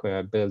fabric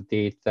built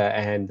it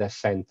and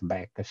sent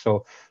back.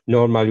 So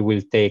normally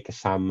will take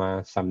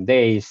some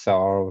days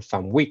or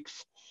some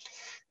weeks.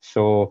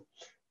 So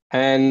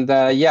and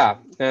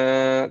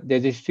the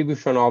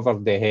distribution over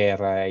the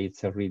air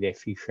it's really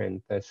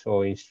efficient.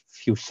 So in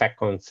few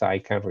seconds I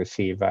can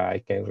receive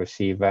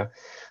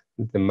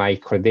my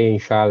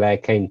credential. I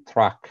can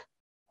track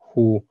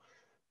who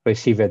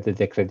received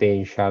the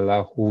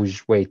credential,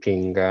 who's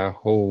waiting,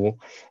 who,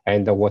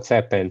 and what's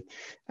happened.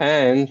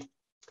 And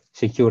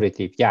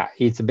security, yeah,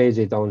 it's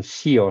based on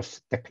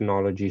CIOS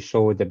technology,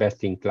 so the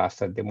best in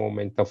class at the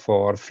moment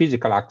for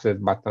physical access,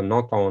 but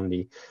not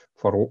only,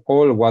 for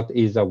all what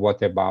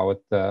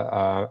about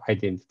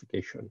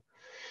identification.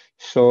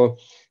 So,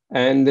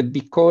 and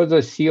because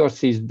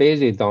CIOS is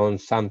based on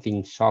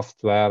something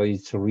software,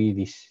 it's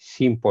really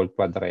simple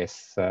to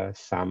address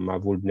some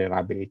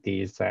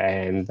vulnerabilities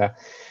and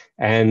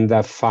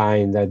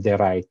find the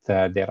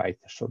right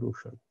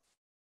solution.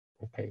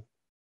 Okay.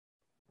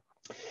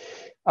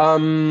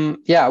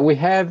 Yeah, we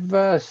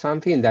have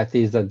something that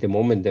is at the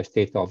moment the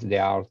state of the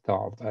art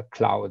of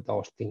cloud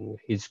hosting.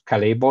 It's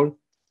scalable,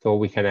 so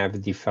we can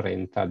have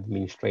different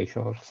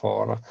administrators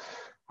for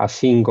a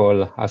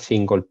single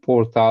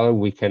portal.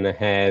 We can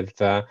have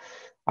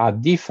a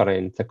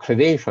different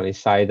credential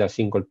inside a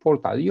single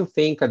portal. You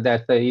think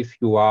that if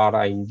you are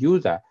an end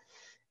user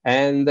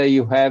and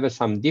you have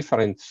some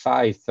different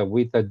sites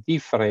with a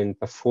different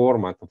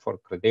format for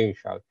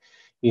credential,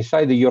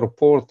 inside your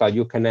portal,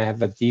 you can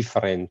have a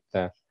different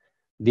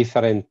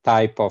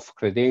type of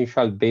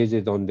credential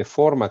based on the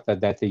format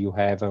that you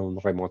have on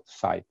remote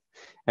site,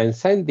 and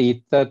send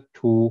it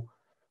to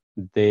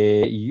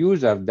the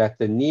user that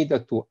need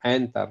to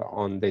enter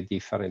on the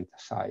different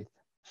site.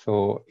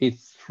 So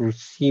it's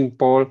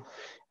simple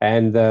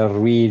and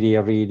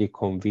really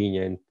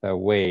convenient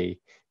way.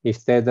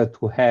 Instead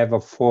to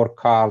have 4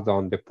 cards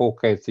on the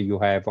pockets, you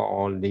have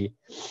only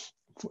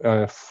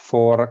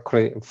 4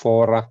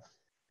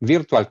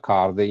 virtual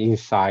cards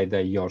inside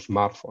your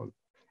smartphone.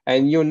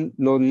 And you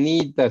don't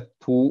need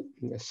to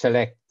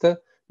select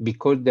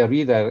because the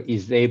reader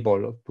is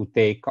able to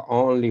take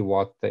only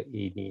what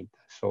he needs.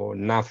 So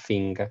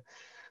nothing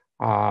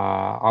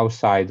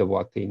outside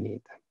what he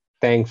needs,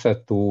 thanks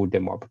to the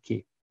mob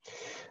key.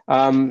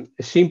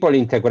 Simple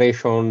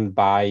integration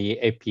by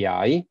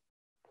API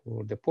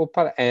for the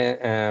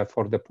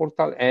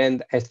portal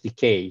and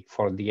SDK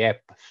for the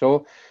app.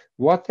 So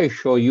what I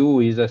show you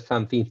is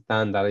something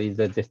standard, is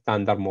the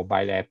standard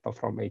mobile app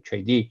from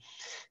HID.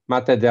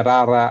 But there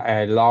are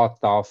a lot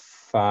of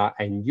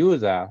end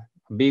user,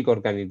 big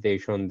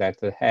organizations that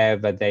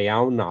have their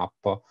own app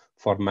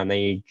for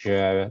manage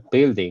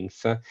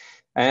buildings.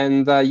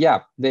 And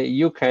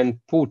you can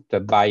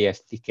put by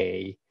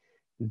SDK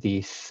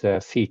this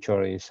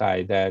feature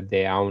inside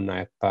their own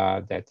app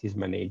that is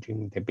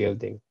managing the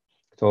building.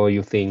 So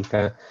you think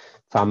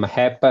some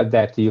app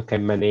that you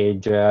can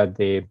manage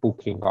the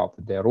booking of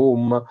the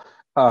room,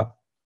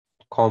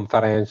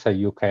 conference,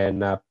 you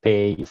can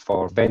pay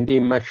for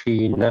vending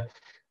machine.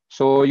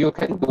 So you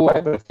can do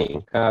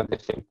everything at the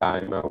same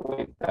time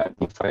with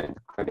different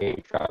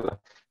credentials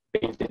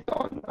based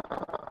on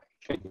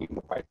HID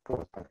mobile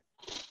portal.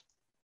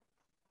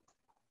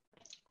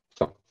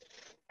 So,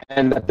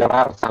 and there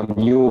are some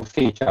new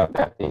features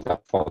that is a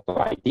photo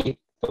ID,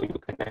 so you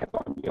can have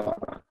on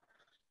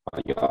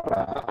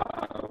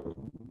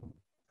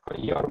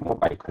your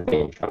mobile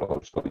credential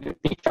also the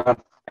picture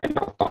and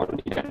not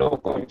only the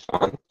logo and so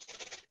on.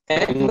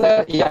 And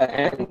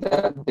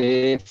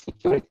the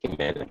security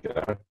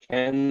manager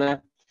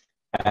can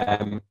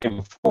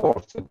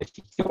enforce the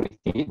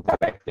security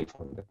directly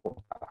from the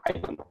portal. I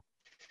don't know.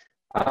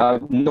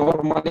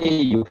 Normally,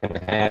 you can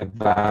have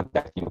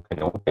that you can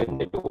open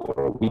the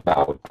door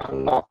without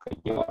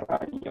unlocking your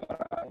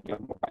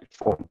mobile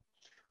phone,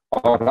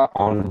 or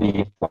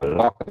only to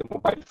unlock the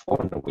mobile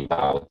phone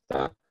without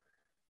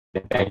the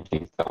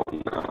badges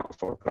on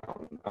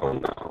foreground,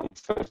 on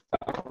first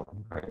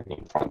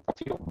in front of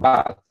you.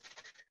 But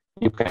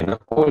you can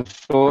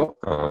also,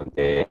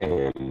 the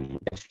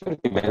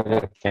security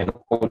manager can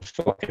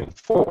also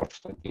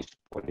enforce this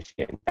policy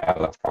and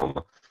tell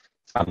from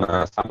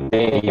some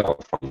day or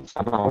from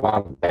some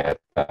hour that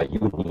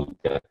you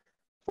need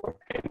for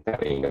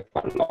entering to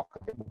unlock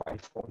the mobile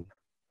phone,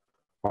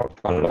 or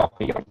to unlock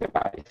your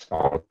device,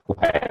 or to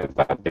have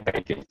the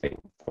badges in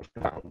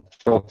foreground.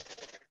 So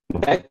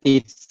that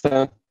is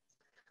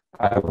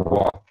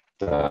what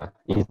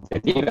is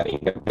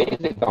delivering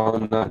based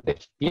on the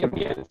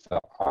experience of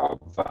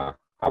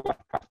our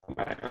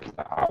customer and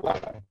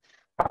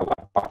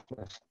our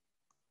partners.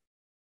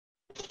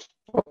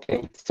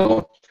 Okay,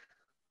 so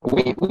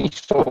we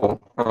saw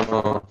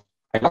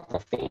a lot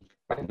of things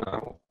right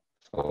now.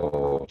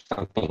 So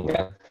something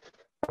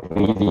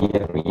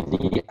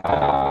really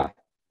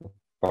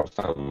for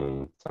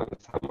some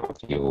of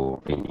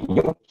you really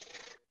new,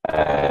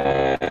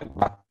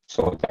 but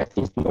so that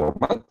is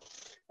normal.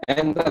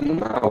 And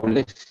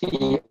let's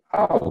see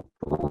how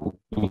to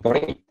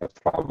migrate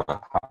from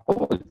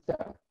old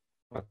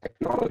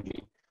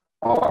technology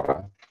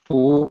or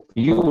to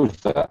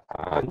use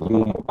a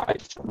new mobile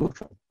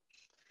solution.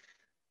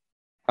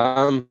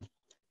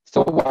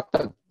 So what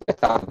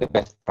are the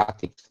best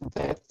practices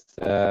that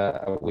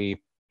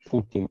we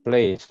put in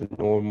place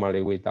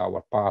normally with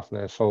our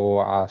partners? So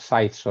a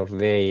site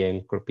survey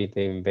and complete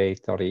the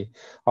inventory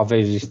of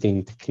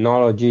existing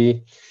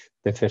technology.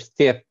 The first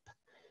step,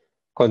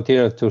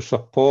 continue to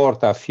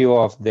support a few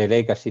of the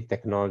legacy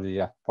technology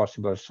as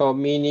possible. So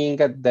meaning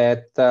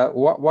that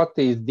what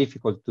is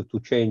difficult to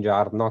change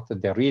are not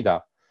the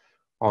reader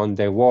on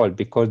the wall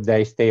because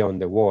they stay on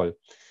the wall,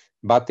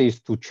 but is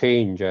to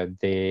change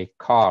the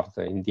card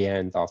in the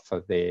end of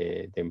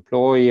the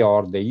employee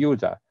or the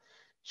user.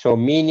 So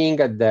meaning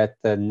that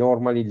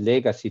normally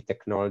legacy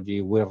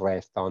technology will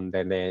rest on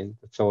the land.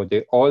 So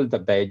the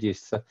old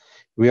badges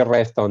will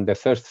rest on the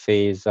first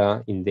phase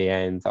in the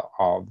end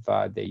of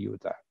the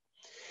user.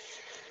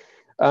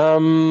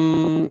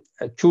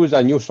 Choose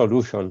a new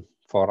solution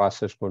for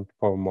access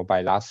for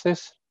mobile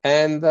access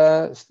and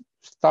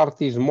start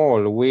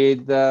small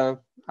with a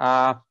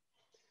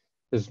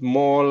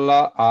small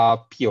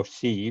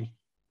POC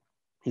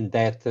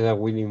that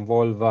will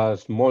involve a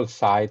small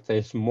site,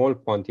 a small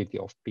quantity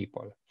of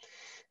people.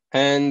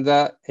 And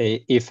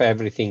if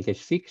everything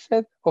is fixed,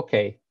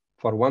 okay,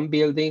 for one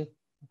building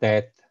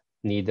that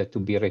needed to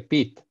be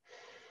repeated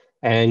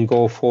and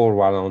go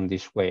forward on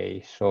this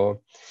way.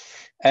 So,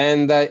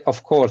 and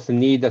of course,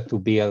 need to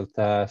build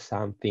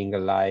something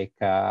like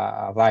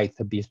a right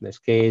business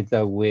case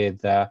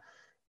with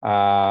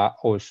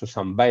also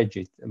some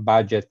budget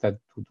to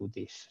do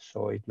this.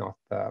 So it's not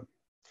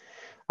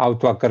how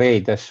to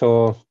upgrade.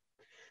 So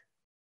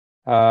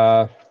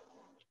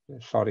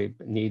sorry,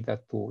 need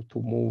to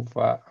move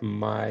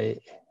my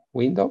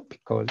window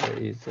because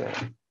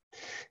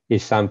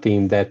it's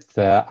something that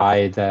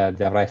hide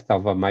the rest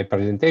of my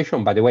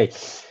presentation. By the way,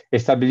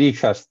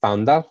 establish a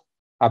standard,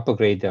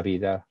 upgrade the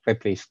reader,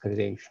 replace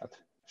credentials.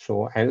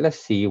 So, and let's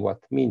see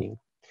what meaning.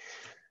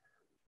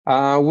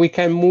 We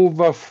can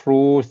move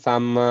through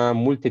some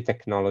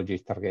multi-technology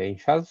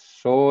credentials.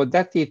 So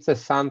that is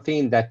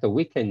something that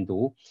we can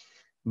do,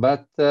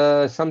 but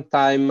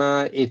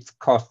sometimes it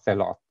costs a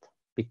lot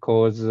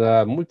because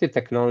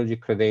multi-technology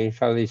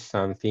credential is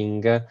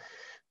something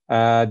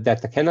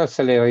that can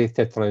accelerate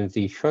the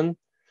transition.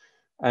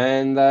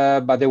 And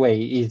by the way,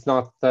 it's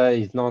not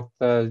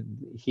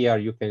here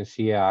you can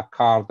see a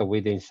card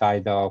with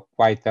inside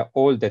quite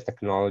old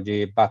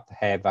technology, but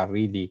have a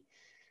really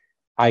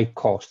high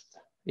cost.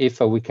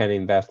 If we can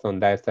invest on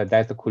that,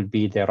 that could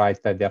be the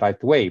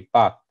right way.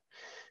 But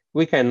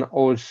we can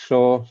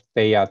also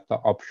stay at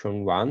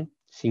option one,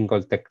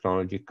 single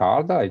technology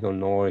card. I don't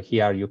know,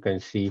 here you can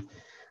see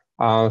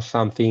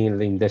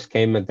something in the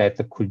scheme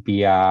that could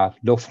be a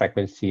low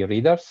frequency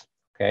readers,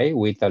 okay,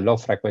 with a low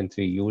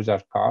frequency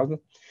user card.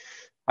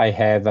 I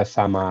have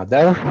some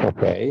other,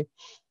 okay.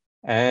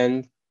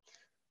 And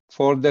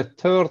for the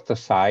third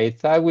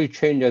site, I will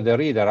change the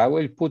reader. I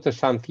will put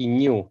something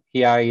new.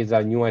 Here is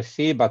a new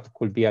SC, but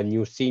could be a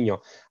new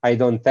Signo. I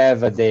don't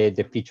have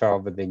the picture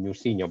of the new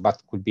Signo,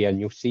 but could be a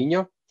new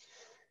Signo.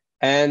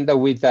 And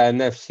with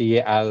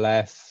NFC,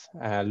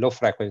 LF, low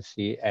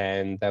frequency,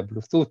 and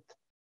Bluetooth,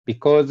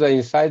 because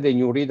inside the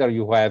new reader,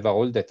 you have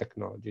all the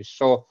technologies.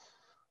 So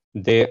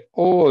the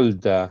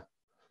old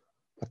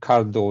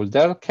card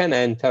holder can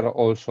enter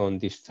also on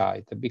this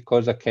site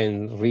because I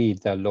can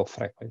read low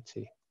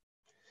frequency.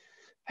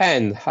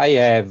 And I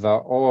have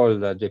all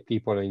the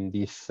people in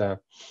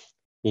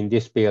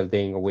this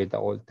building with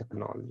all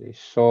technology.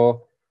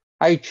 So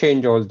I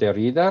change all the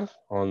reader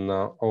on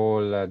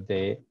all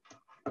the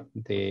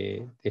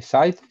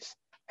sites.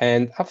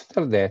 And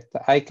after that,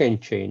 I can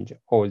change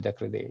all the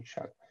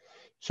credentials.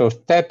 So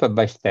step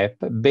by step,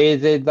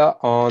 based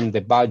on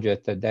the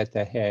budget that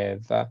I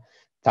have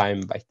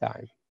time by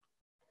time.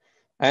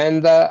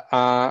 And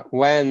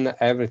when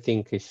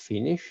everything is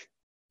finished,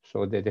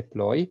 so the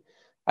deploy,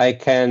 I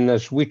can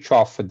switch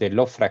off the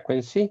low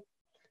frequency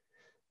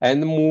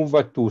and move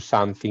to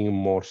something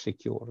more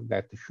secure.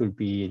 That should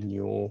be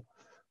new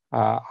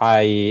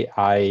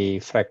high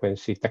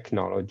frequency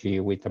technology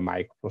with a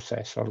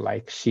microprocessor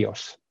like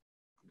CIOS.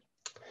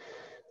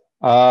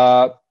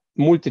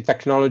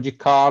 Multi-technology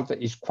card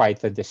is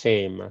quite the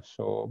same.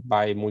 So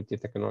by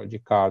multi-technology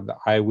card,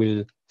 I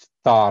will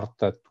start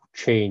to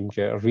change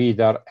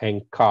reader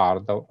and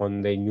card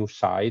on the new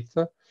site.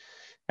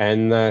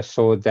 And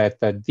so that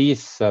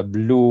this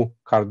blue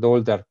card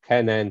holder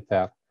can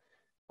enter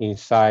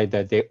inside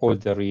the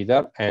old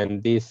reader,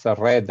 and this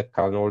red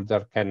card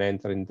holder can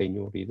enter in the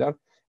new reader.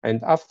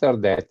 And after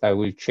that, I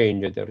will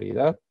change the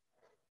reader.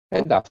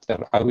 And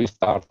after, I will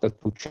start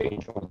to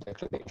change all the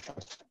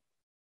credentials.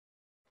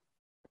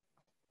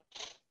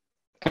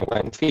 And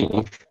when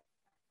finished,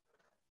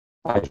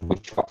 I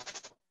switch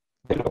off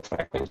the low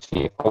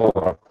frequency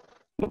or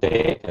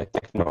the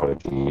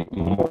technology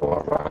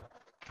more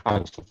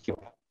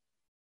unsecure.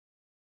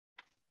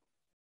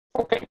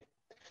 Okay,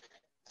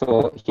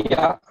 so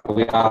here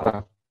we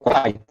are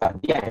quite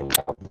at the end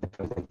of the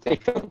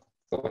presentation,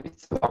 so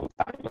it's a long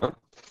time. Huh?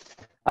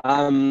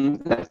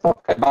 Let's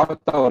talk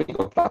about the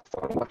Origo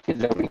platform. What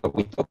is Origo?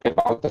 We talk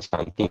about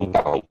something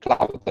on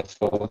cloud.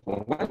 So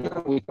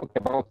when we talk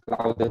about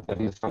cloud,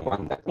 there is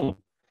someone that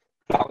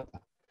cloud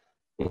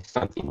is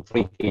something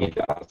tricky,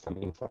 there are some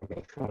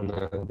information,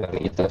 there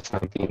is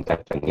something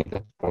that needs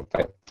to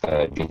protect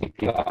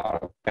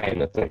GDPR,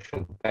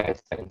 penetration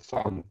test, and so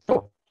on.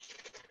 So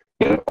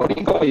here,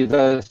 Origo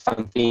is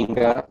something,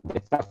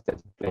 the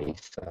trusted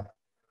place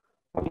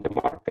on the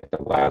market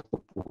where to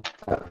put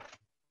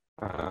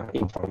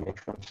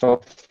information.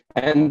 So,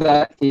 and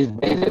is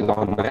based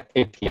on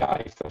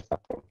API first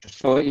approach.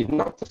 So it's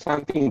not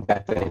something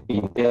that has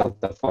been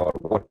built for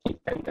working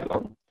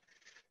standalone,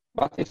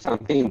 but it's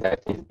something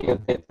that is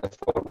built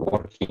for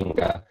working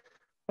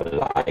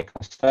like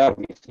a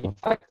service. In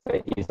fact,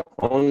 it is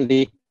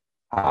only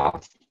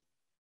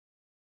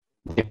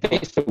the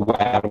place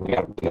where we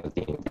are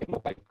building the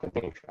mobile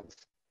credentials.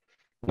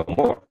 No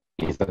more.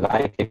 It's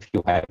like if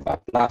you have a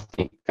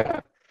plastic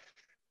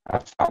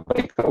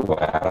fabric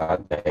where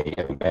they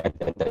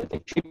embedded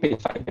the chip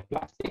inside the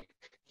plastic.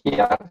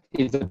 Here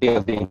is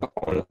building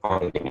on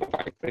only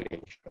mobile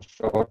credentials.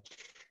 So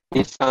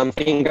it's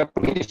something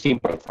pretty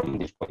simple from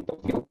this point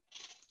of view.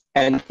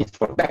 And it's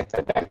for that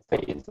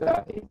is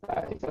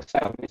a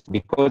service,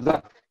 because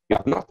you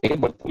are not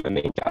able to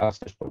manage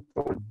access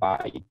control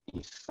by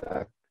this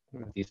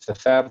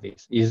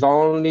service. It's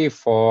only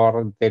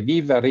for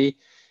delivery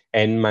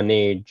and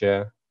manage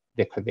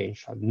the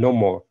credential, no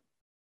more.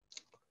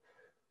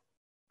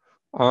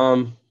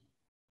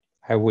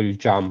 I will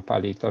jump a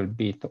little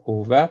bit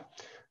over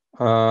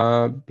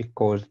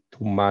because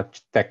too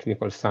much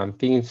technical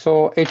something.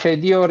 So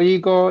HID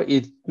Origo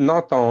is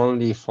not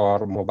only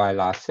for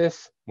mobile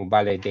access,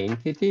 mobile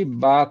identity,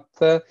 but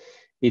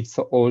it's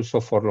also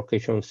for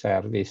location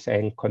service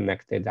and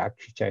connected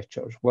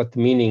architectures. What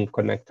meaning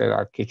connected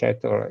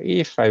architecture?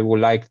 If I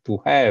would like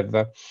to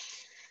have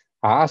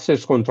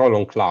access control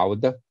on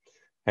cloud,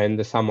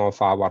 and some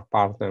of our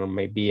partners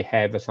maybe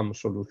have some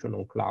solution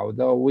on cloud,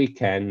 we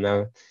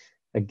can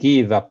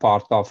give a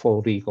part of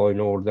Origo in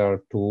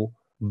order to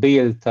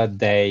build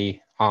their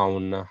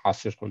own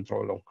access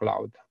control on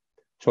cloud.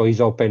 So it's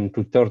open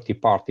to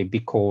third-party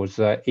because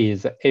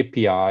it's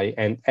API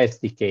and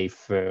SDK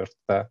first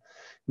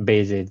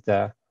based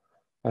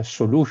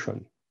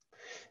solution.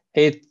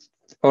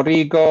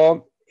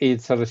 Origo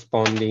is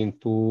responding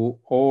to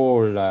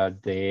all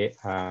the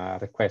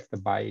requests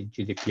by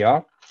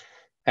GDPR.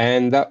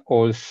 And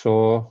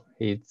also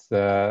it's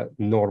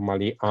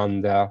normally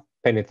under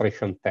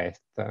penetration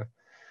test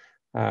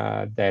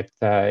that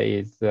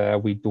is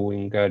we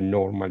doing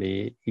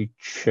normally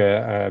each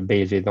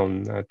based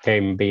on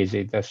 10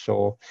 based.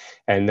 So,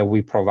 and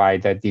we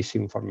provide this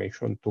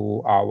information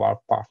to our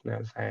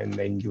partners and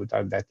end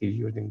user that is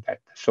using that.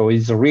 So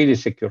it's a really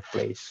secure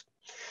place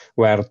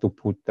where to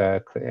put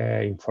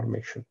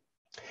information.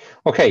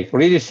 Okay,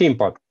 really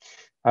simple.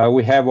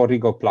 We have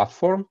Origo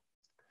platform.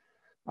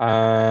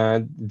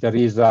 There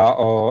is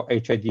a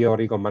HID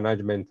Origo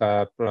management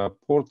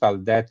portal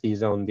that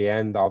is on the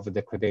end of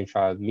the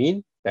credential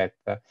admin that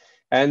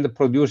and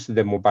produce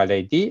the mobile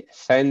ID,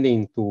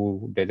 sending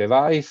to the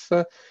device,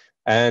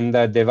 and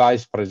the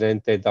device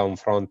presented on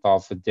front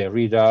of the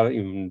reader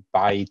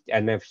by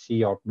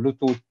NFC or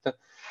Bluetooth.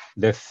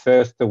 The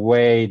first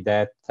way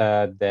that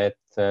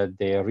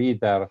the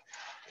reader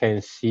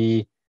can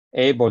see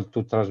able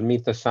to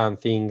transmit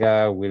something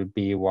will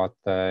be what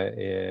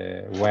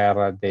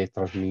where the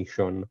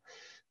transmission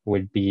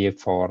will be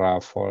for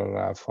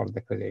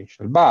the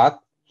credential.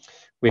 But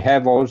we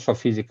have also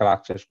physical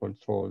access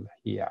control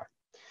here.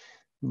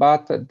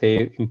 But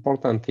the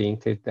important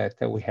thing is that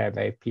we have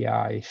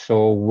API.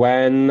 So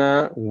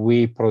when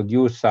we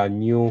produce a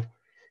new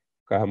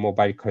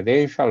mobile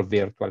credential,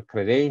 virtual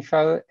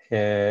credential,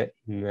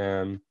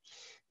 in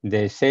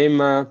the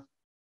same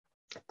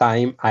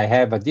time, I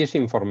have this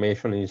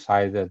information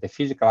inside the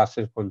physical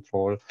access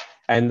control,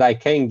 and I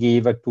can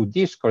give to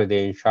this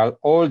credential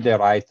all the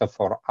right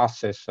for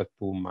access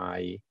to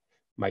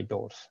my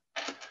doors.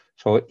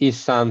 So it's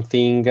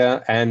something,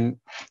 and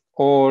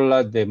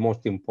all the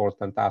most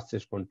important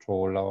access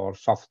control or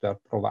software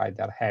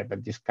provider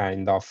have this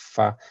kind of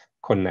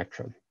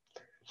connection.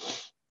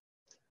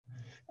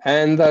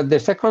 And the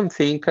second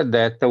thing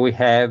that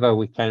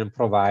we can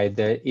provide,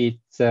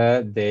 it's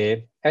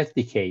the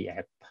SDK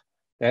app.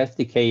 The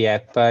SDK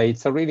app,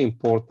 it's really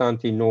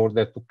important in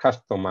order to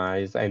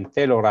customize and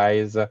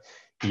tailorize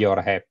your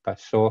app.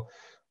 So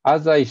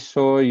as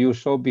you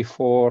saw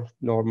before,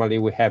 normally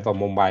we have a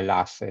mobile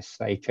access,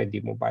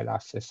 HID mobile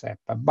access app,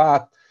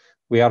 but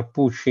we are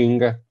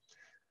pushing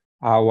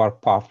our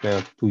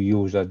partner to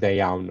use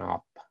their own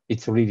app.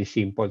 It's really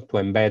simple to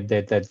embed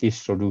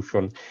this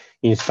solution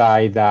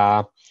inside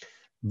a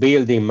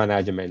building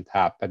management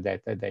app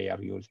that they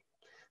are using.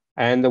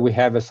 And we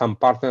have some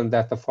partner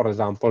that, for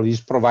example,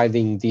 is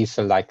providing this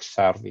like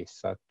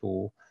service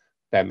to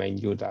the main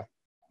user.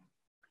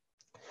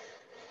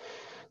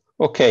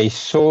 Okay,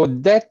 so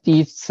that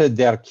is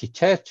the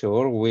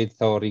architecture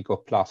with Origo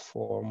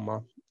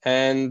platform.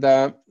 And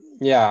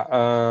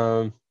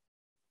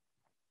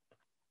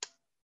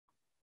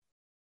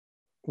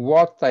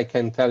what I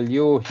can tell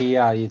you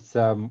here is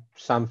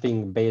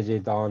something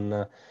based on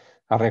a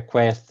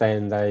request,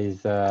 and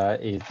is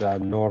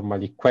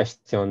normally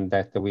question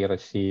that we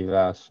receive.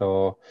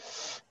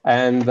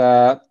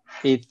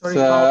 It's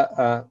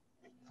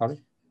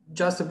sorry.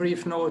 Just a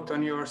brief note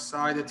on your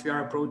side that we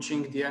are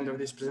approaching the end of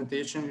this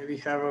presentation. We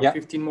have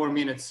 15 more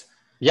minutes.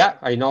 Yeah,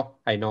 I know.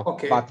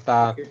 Okay.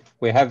 But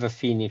we have a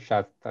finish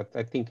at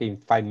I think in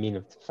 5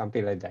 minutes,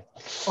 something like that.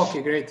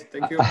 Okay, great.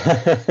 Thank you.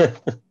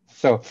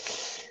 So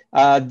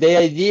the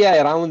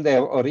idea around the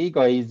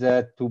Origo is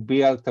to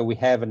build. We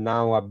have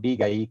now a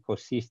bigger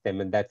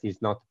ecosystem that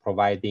is not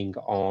providing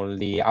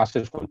only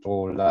access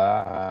control,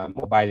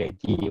 mobile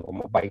ID or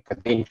mobile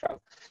credential,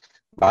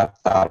 but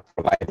are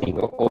providing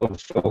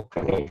also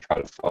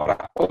credentials for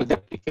all the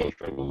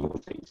application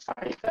used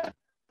inside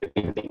the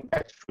building.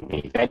 That should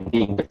be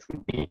vending, that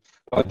should be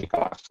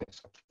logical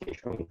access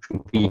application,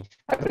 should be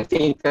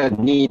everything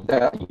need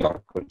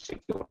your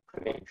secure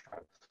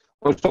credential.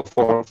 Also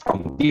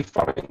from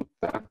different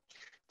part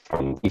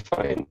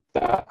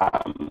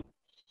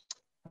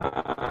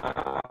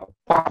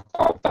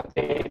of the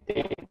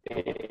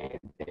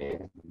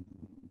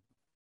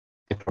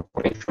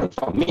corporation.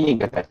 So meaning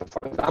that,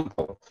 for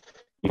example,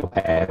 you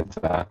have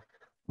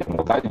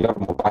your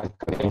mobile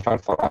credential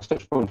for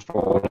access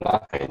control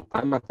and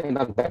time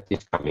attendance that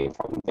is coming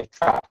from the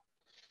chat.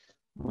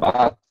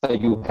 But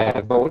you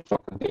have also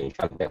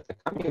credentials that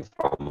are coming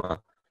from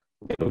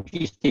the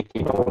logistic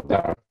in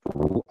order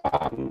to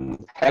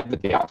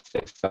have the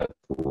access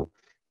to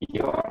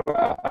your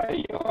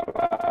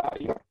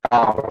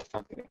car or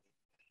something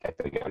that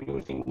you are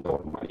using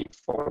normally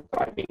for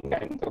driving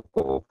and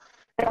go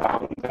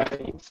around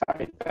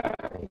inside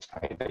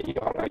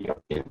your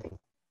building.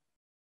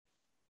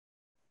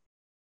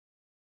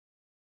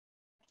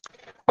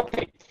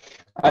 Okay.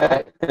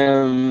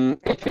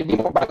 Actually,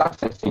 mobile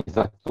access is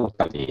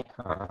totally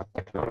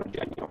technology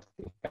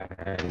agnostic,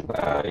 and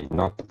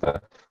not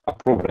a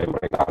problem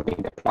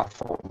regarding the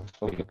platform.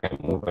 So you can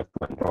move to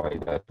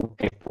Android, to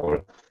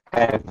Apple,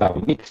 have a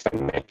mix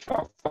and match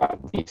of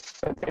these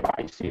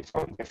devices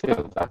on the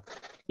field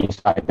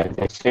inside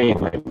the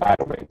same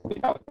environment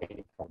without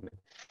any problem.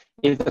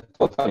 It's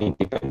totally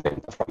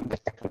independent from the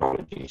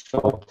technology.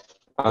 So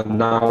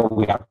now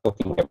we are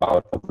talking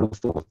about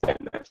Bluetooth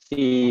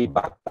NFC,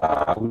 but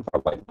ultra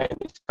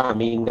wideband is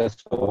coming.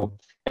 So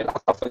a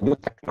lot of new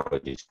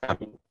technologies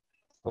coming.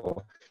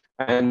 So,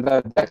 and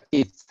that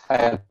is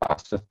help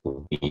us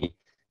to be,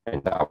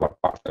 and our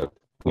partner to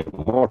be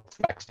more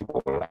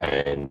flexible,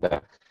 and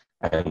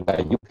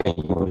you can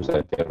use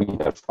the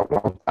reader for a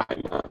long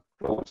time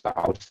close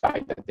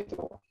outside the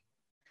door.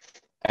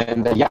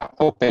 And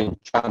open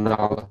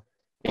channel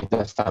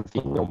is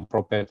something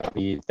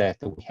non-proprietary that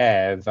we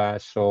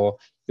have, so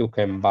you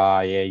can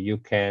buy, you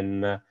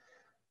can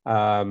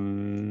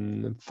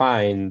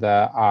find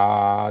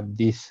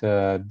these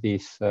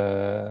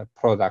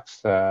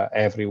products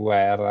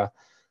everywhere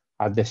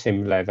at the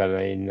same level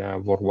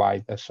in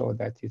worldwide, so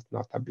that is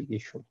not a big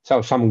issue.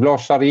 So some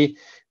glossary,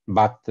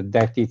 but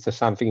that is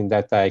something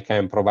that I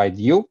can provide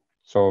you.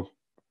 So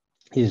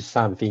is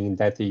something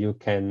that you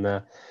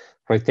can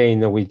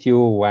retain with you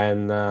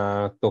when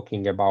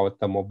talking about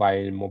the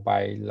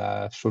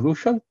mobile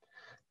solution.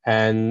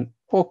 And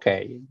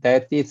okay,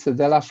 that is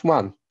the last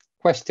one.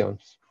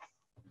 Questions?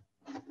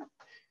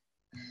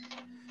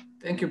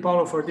 Thank you,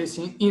 Paolo, for this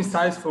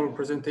insightful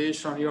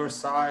presentation on your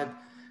side.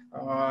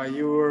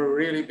 You were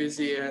really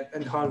busy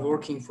and hard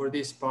working for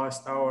this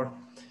past hour.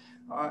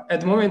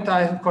 At the moment,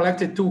 I have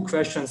collected 2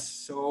 questions.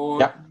 So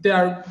they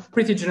are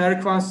pretty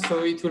generic ones,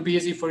 so it will be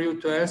easy for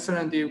you to answer,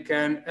 and you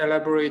can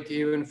elaborate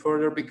even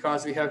further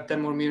because we have 10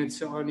 more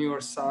minutes on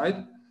your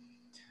side.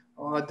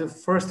 The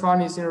first one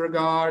is in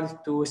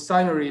regard to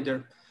Signo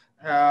Reader.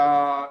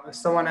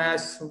 Someone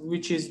asks,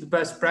 which is the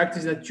best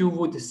practice that you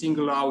would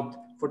single out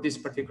for this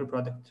particular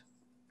product?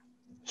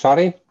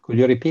 Sorry, could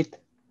you repeat?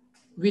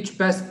 Which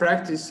best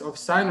practice of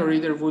Signo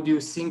Reader would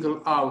you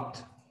single out,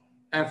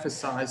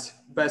 emphasize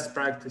best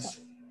practice?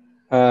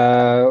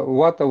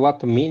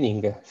 What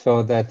meaning?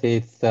 So that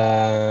it's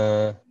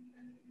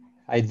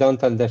I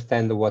don't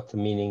understand what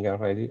meaning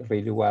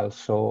really well.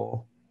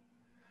 So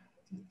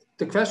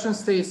the question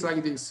states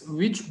like this: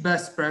 which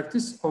best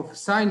practice of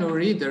Signo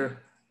Reader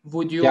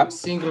would you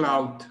single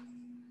out?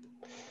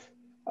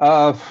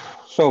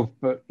 So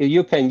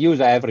you can use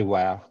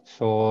everywhere.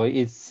 So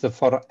it's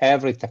for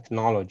every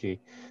technology.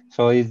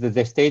 So it's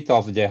the state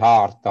of the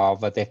art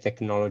of the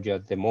technology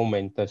at the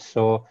moment.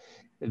 So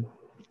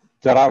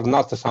there are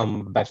not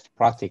some best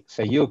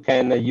practices. You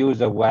can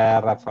use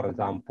where, for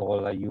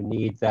example, you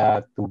need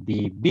to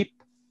be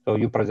beep. So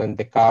you present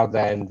the card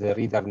and the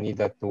reader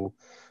needed to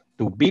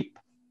beep,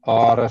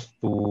 or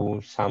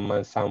to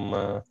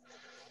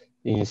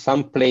in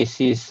some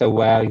places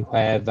where you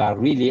have a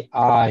really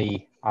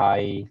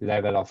high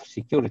level of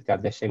security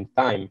at the same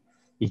time.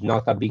 is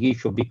not a big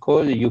issue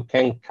because you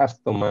can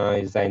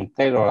customize and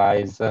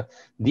tailorize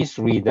this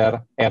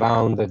reader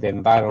around the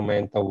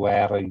environment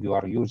where you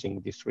are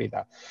using this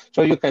reader.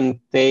 So you can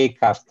take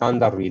a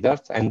standard reader,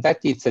 and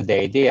that is the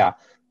idea,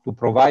 to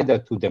provide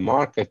to the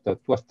market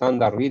to a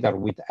standard reader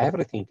with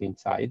everything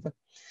inside.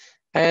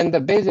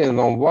 And based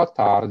on what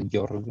are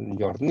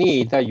your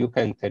needs, you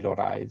can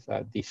tailorize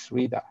this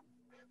reader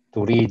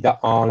to read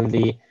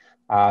only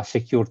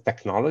secure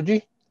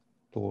technology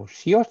to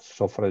CIOs.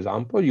 So for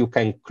example, you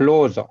can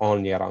close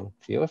only around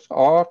CIOs,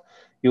 or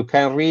you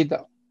can read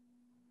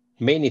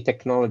many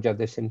technology at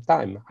the same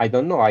time. I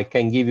don't know, I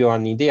can give you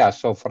an idea.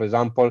 So for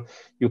example,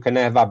 you can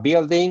have a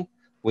building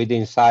with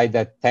inside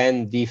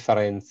 10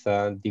 different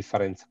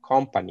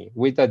company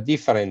with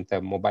different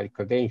mobile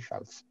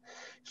credentials.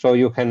 So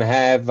you can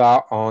have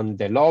on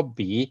the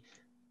lobby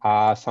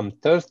some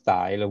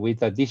turnstile with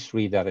this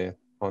reader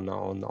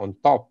on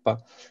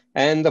top.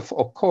 And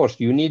of course,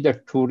 you need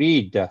to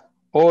read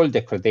all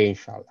the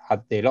credentials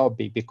at the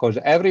lobby because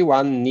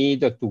everyone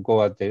needs to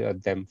go at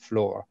the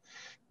floor.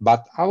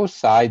 But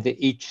outside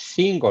each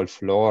single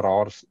floor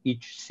or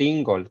each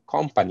single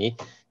company,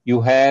 you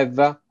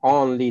have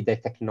only the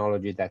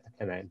technology that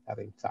can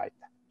enter inside.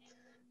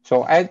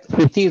 So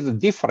it is a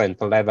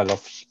different level of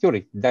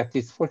security, that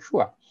is for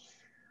sure,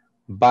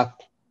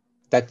 but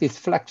that is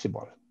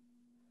flexible.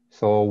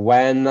 So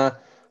when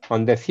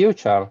on the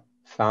future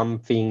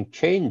something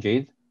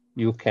changes,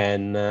 you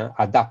can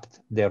adapt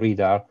the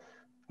reader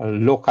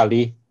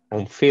locally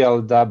on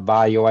field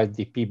by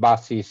OSDP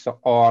basis,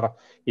 or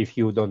if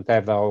you don't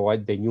have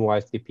the new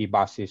OSDP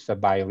basis,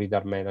 by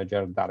reader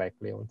manager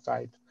directly on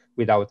site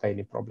without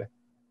any problem.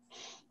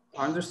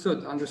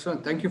 Understood,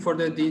 understood. Thank you for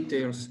the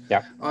details.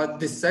 Yeah.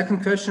 The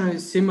second question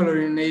is similar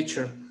in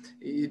nature.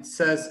 It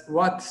says,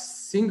 what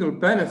single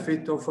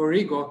benefit of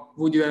Origo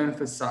would you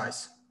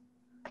emphasize?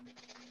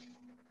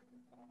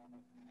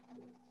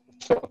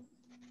 So,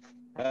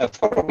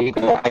 for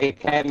Origo, I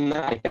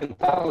can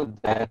tell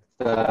that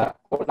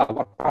all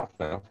our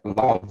partners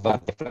love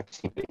the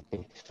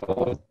flexibility.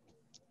 So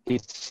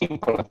it's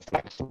simple and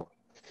flexible.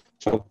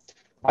 So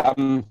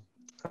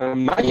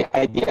my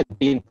idea has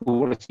been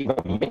to receive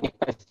many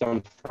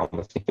questions from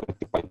a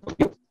security point of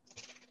view,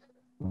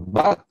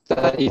 but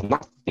it's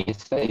not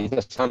this.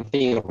 It's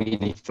something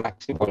really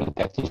flexible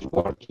that is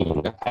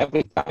working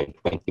every time,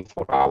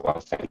 24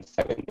 hours and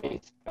 7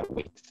 days per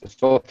week.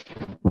 So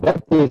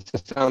that is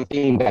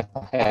something that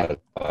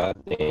helps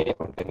the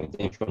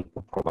organization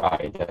to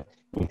provide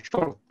in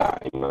short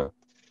time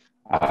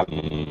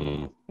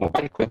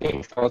mobile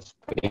credentials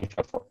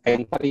for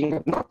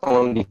entering, not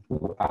only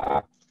to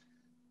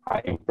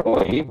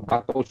employee,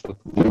 but also to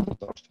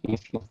visitors.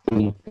 If you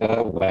think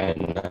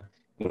when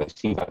you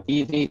receive a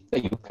visit,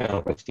 you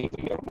can receive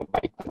your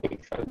mobile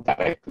credential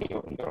directly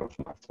on your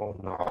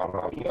smartphone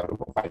or your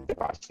mobile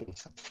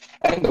devices.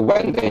 And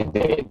when the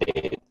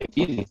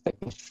visit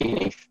is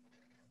finished,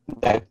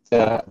 that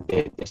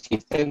the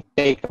system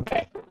takes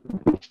back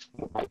those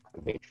mobile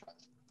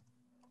credentials.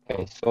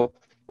 Okay, so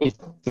it's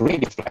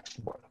really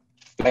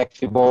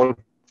flexible,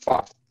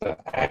 fast,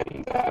 and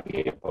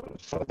reliable.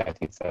 So that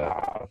is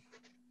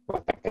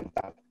what I can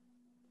tell.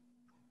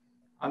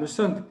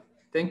 Understood.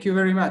 Thank you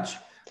very much.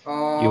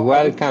 You're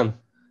welcome.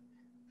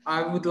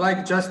 I would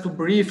like just to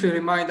briefly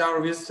remind our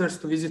visitors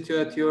to visit you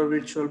at your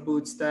virtual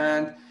booth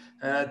stand,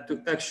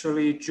 to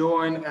actually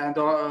join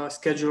and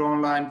schedule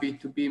online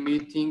B2B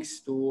meetings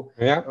to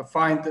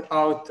find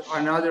out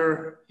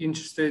another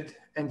interested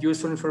and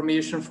useful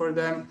information for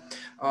them.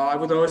 I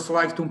would also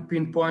like to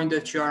pinpoint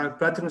that you are a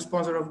platinum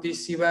sponsor of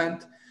this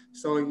event.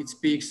 So it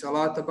speaks a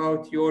lot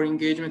about your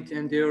engagement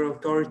and your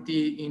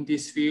authority in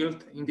this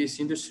field, in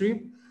this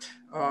industry.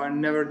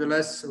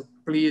 Nevertheless,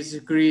 please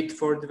greet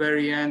for the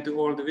very end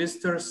all the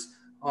visitors.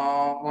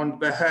 On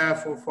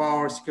behalf of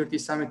our Security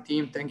Summit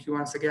team, thank you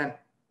once again.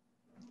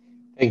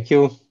 Thank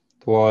you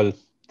to all.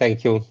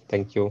 Thank you.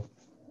 Thank you.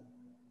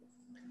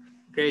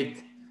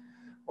 Great.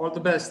 All the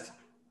best.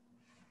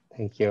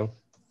 Thank you.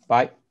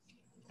 Bye.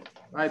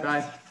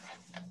 Bye-bye.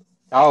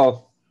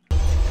 Ciao.